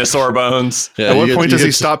with dinosaur bones. Yeah, at what point does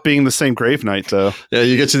he stop being the same Grave Knight, though? Yeah,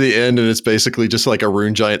 you get to the end and it's basically just like a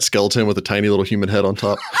rune giant skeleton with a tiny little human head on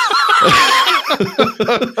top.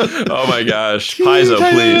 Oh my gosh. Paizo,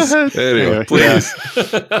 please. Anyway, please.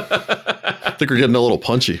 I think we're getting a little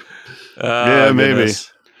punchy. Yeah, maybe.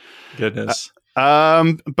 Goodness.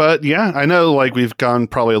 But yeah, I know like we've gone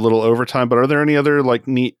probably a little overtime, but are there any other like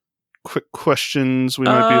neat quick questions we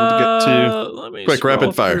might be able to get to? Let me quick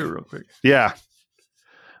rapid fire real quick. Yeah.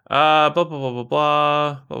 Blah blah blah blah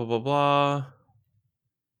blah blah blah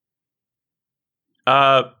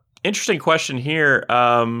blah. Interesting question here.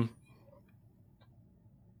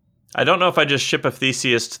 I don't know if I just ship a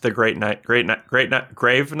Theseus to the Grave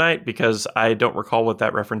Knight, because I don't recall what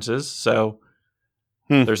that reference is. So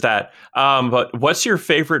there's that. But what's your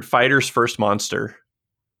favorite fighter's first monster?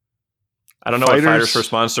 I don't know what fighter's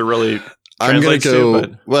first monster really translates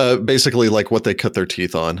to. Well, basically like what they cut their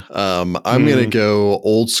teeth on. I'm going to go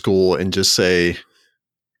old school and just say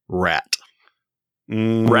rat.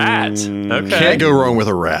 Rat. Okay. Can't go wrong with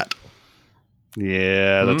a rat.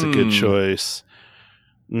 Yeah, that's a good choice.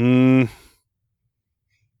 I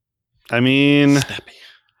mean, Snappy.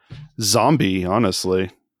 Zombie, honestly.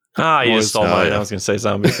 You just stole mine. I was going to say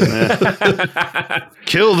zombie.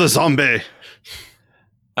 Kill the zombie.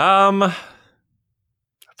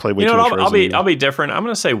 Play way too much I'll be different. I'm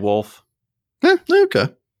going to say wolf. Okay.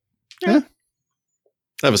 Yeah.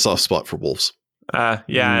 I have a soft spot for wolves. I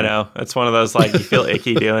know. It's one of those like you feel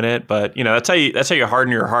icky doing it, but that's how you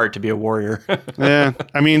harden your heart to be a warrior. Yeah.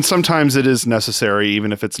 I mean, sometimes it is necessary,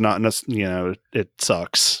 even if it's not, it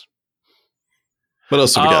sucks. What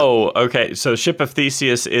else have we got? Oh, okay. So Ship of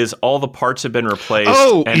Theseus is all the parts have been replaced.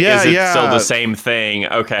 Oh, and yeah, is it yeah. still the same thing?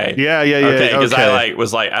 Okay. Yeah. Okay, because I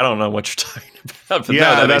was like, I don't know what you're talking about. But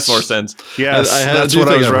Yeah, that makes more sense. Yes, that's what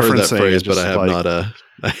I was referencing. That phrase, but I have not.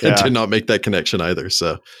 I did not make that connection either.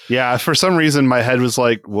 So yeah, for some reason my head was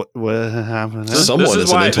like, "What happened?" This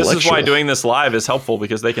is why doing this live is helpful,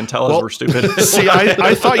 because they can tell us we're stupid. See,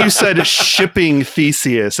 I thought you said shipping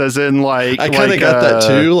Theseus, as in like I kind of got that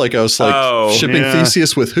too. Like I was like, shipping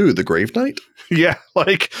Theseus with who? The Grave Knight? Yeah,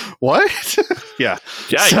 like what? Yeah.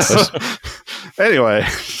 Yikes. So, anyway,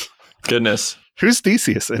 goodness, who's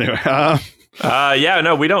Theseus anyway?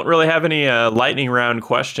 No, we don't really have any lightning round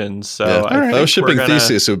questions. So if I was shipping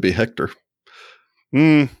Theseus, it would be Hector.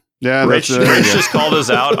 Yeah, Rich just called us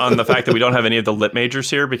out on the fact that we don't have any of the lit majors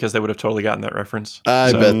here, because they would have totally gotten that reference.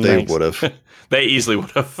 I bet they would have. They easily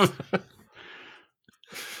would have.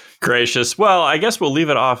 Gracious. Well, I guess we'll leave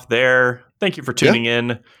it off there. Thank you for tuning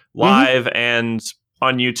in live and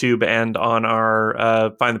on YouTube and on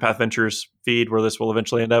our Find the Path Ventures feed, where this will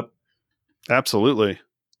eventually end up. Absolutely.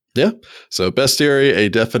 Yeah. So bestiary, a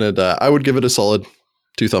definite, I would give it a solid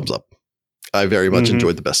 2 thumbs up. I very much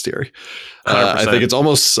enjoyed the bestiary. I think it's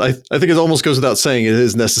almost, I think it almost goes without saying it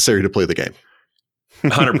is necessary to play the game.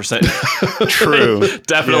 100%. True.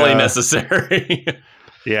 Definitely necessary.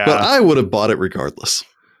 Yeah. But I would have bought it regardless.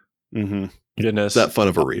 Mm-hmm. Goodness. It's that fun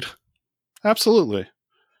of a read. Absolutely.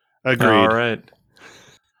 Agreed. All right.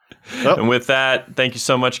 Oh. And with that, thank you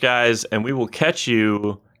so much, guys. And we will catch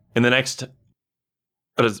you in the next...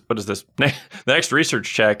 What is this? The next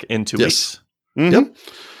research check in 2 weeks. Mm-hmm. Yep.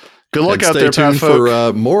 Good luck and out there, stay tuned Path folk.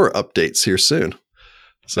 for more updates here soon.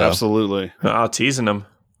 So, absolutely. Teasing them.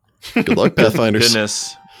 Good luck, Pathfinders.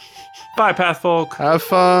 Goodness. Bye, Path folk. Have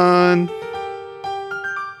fun.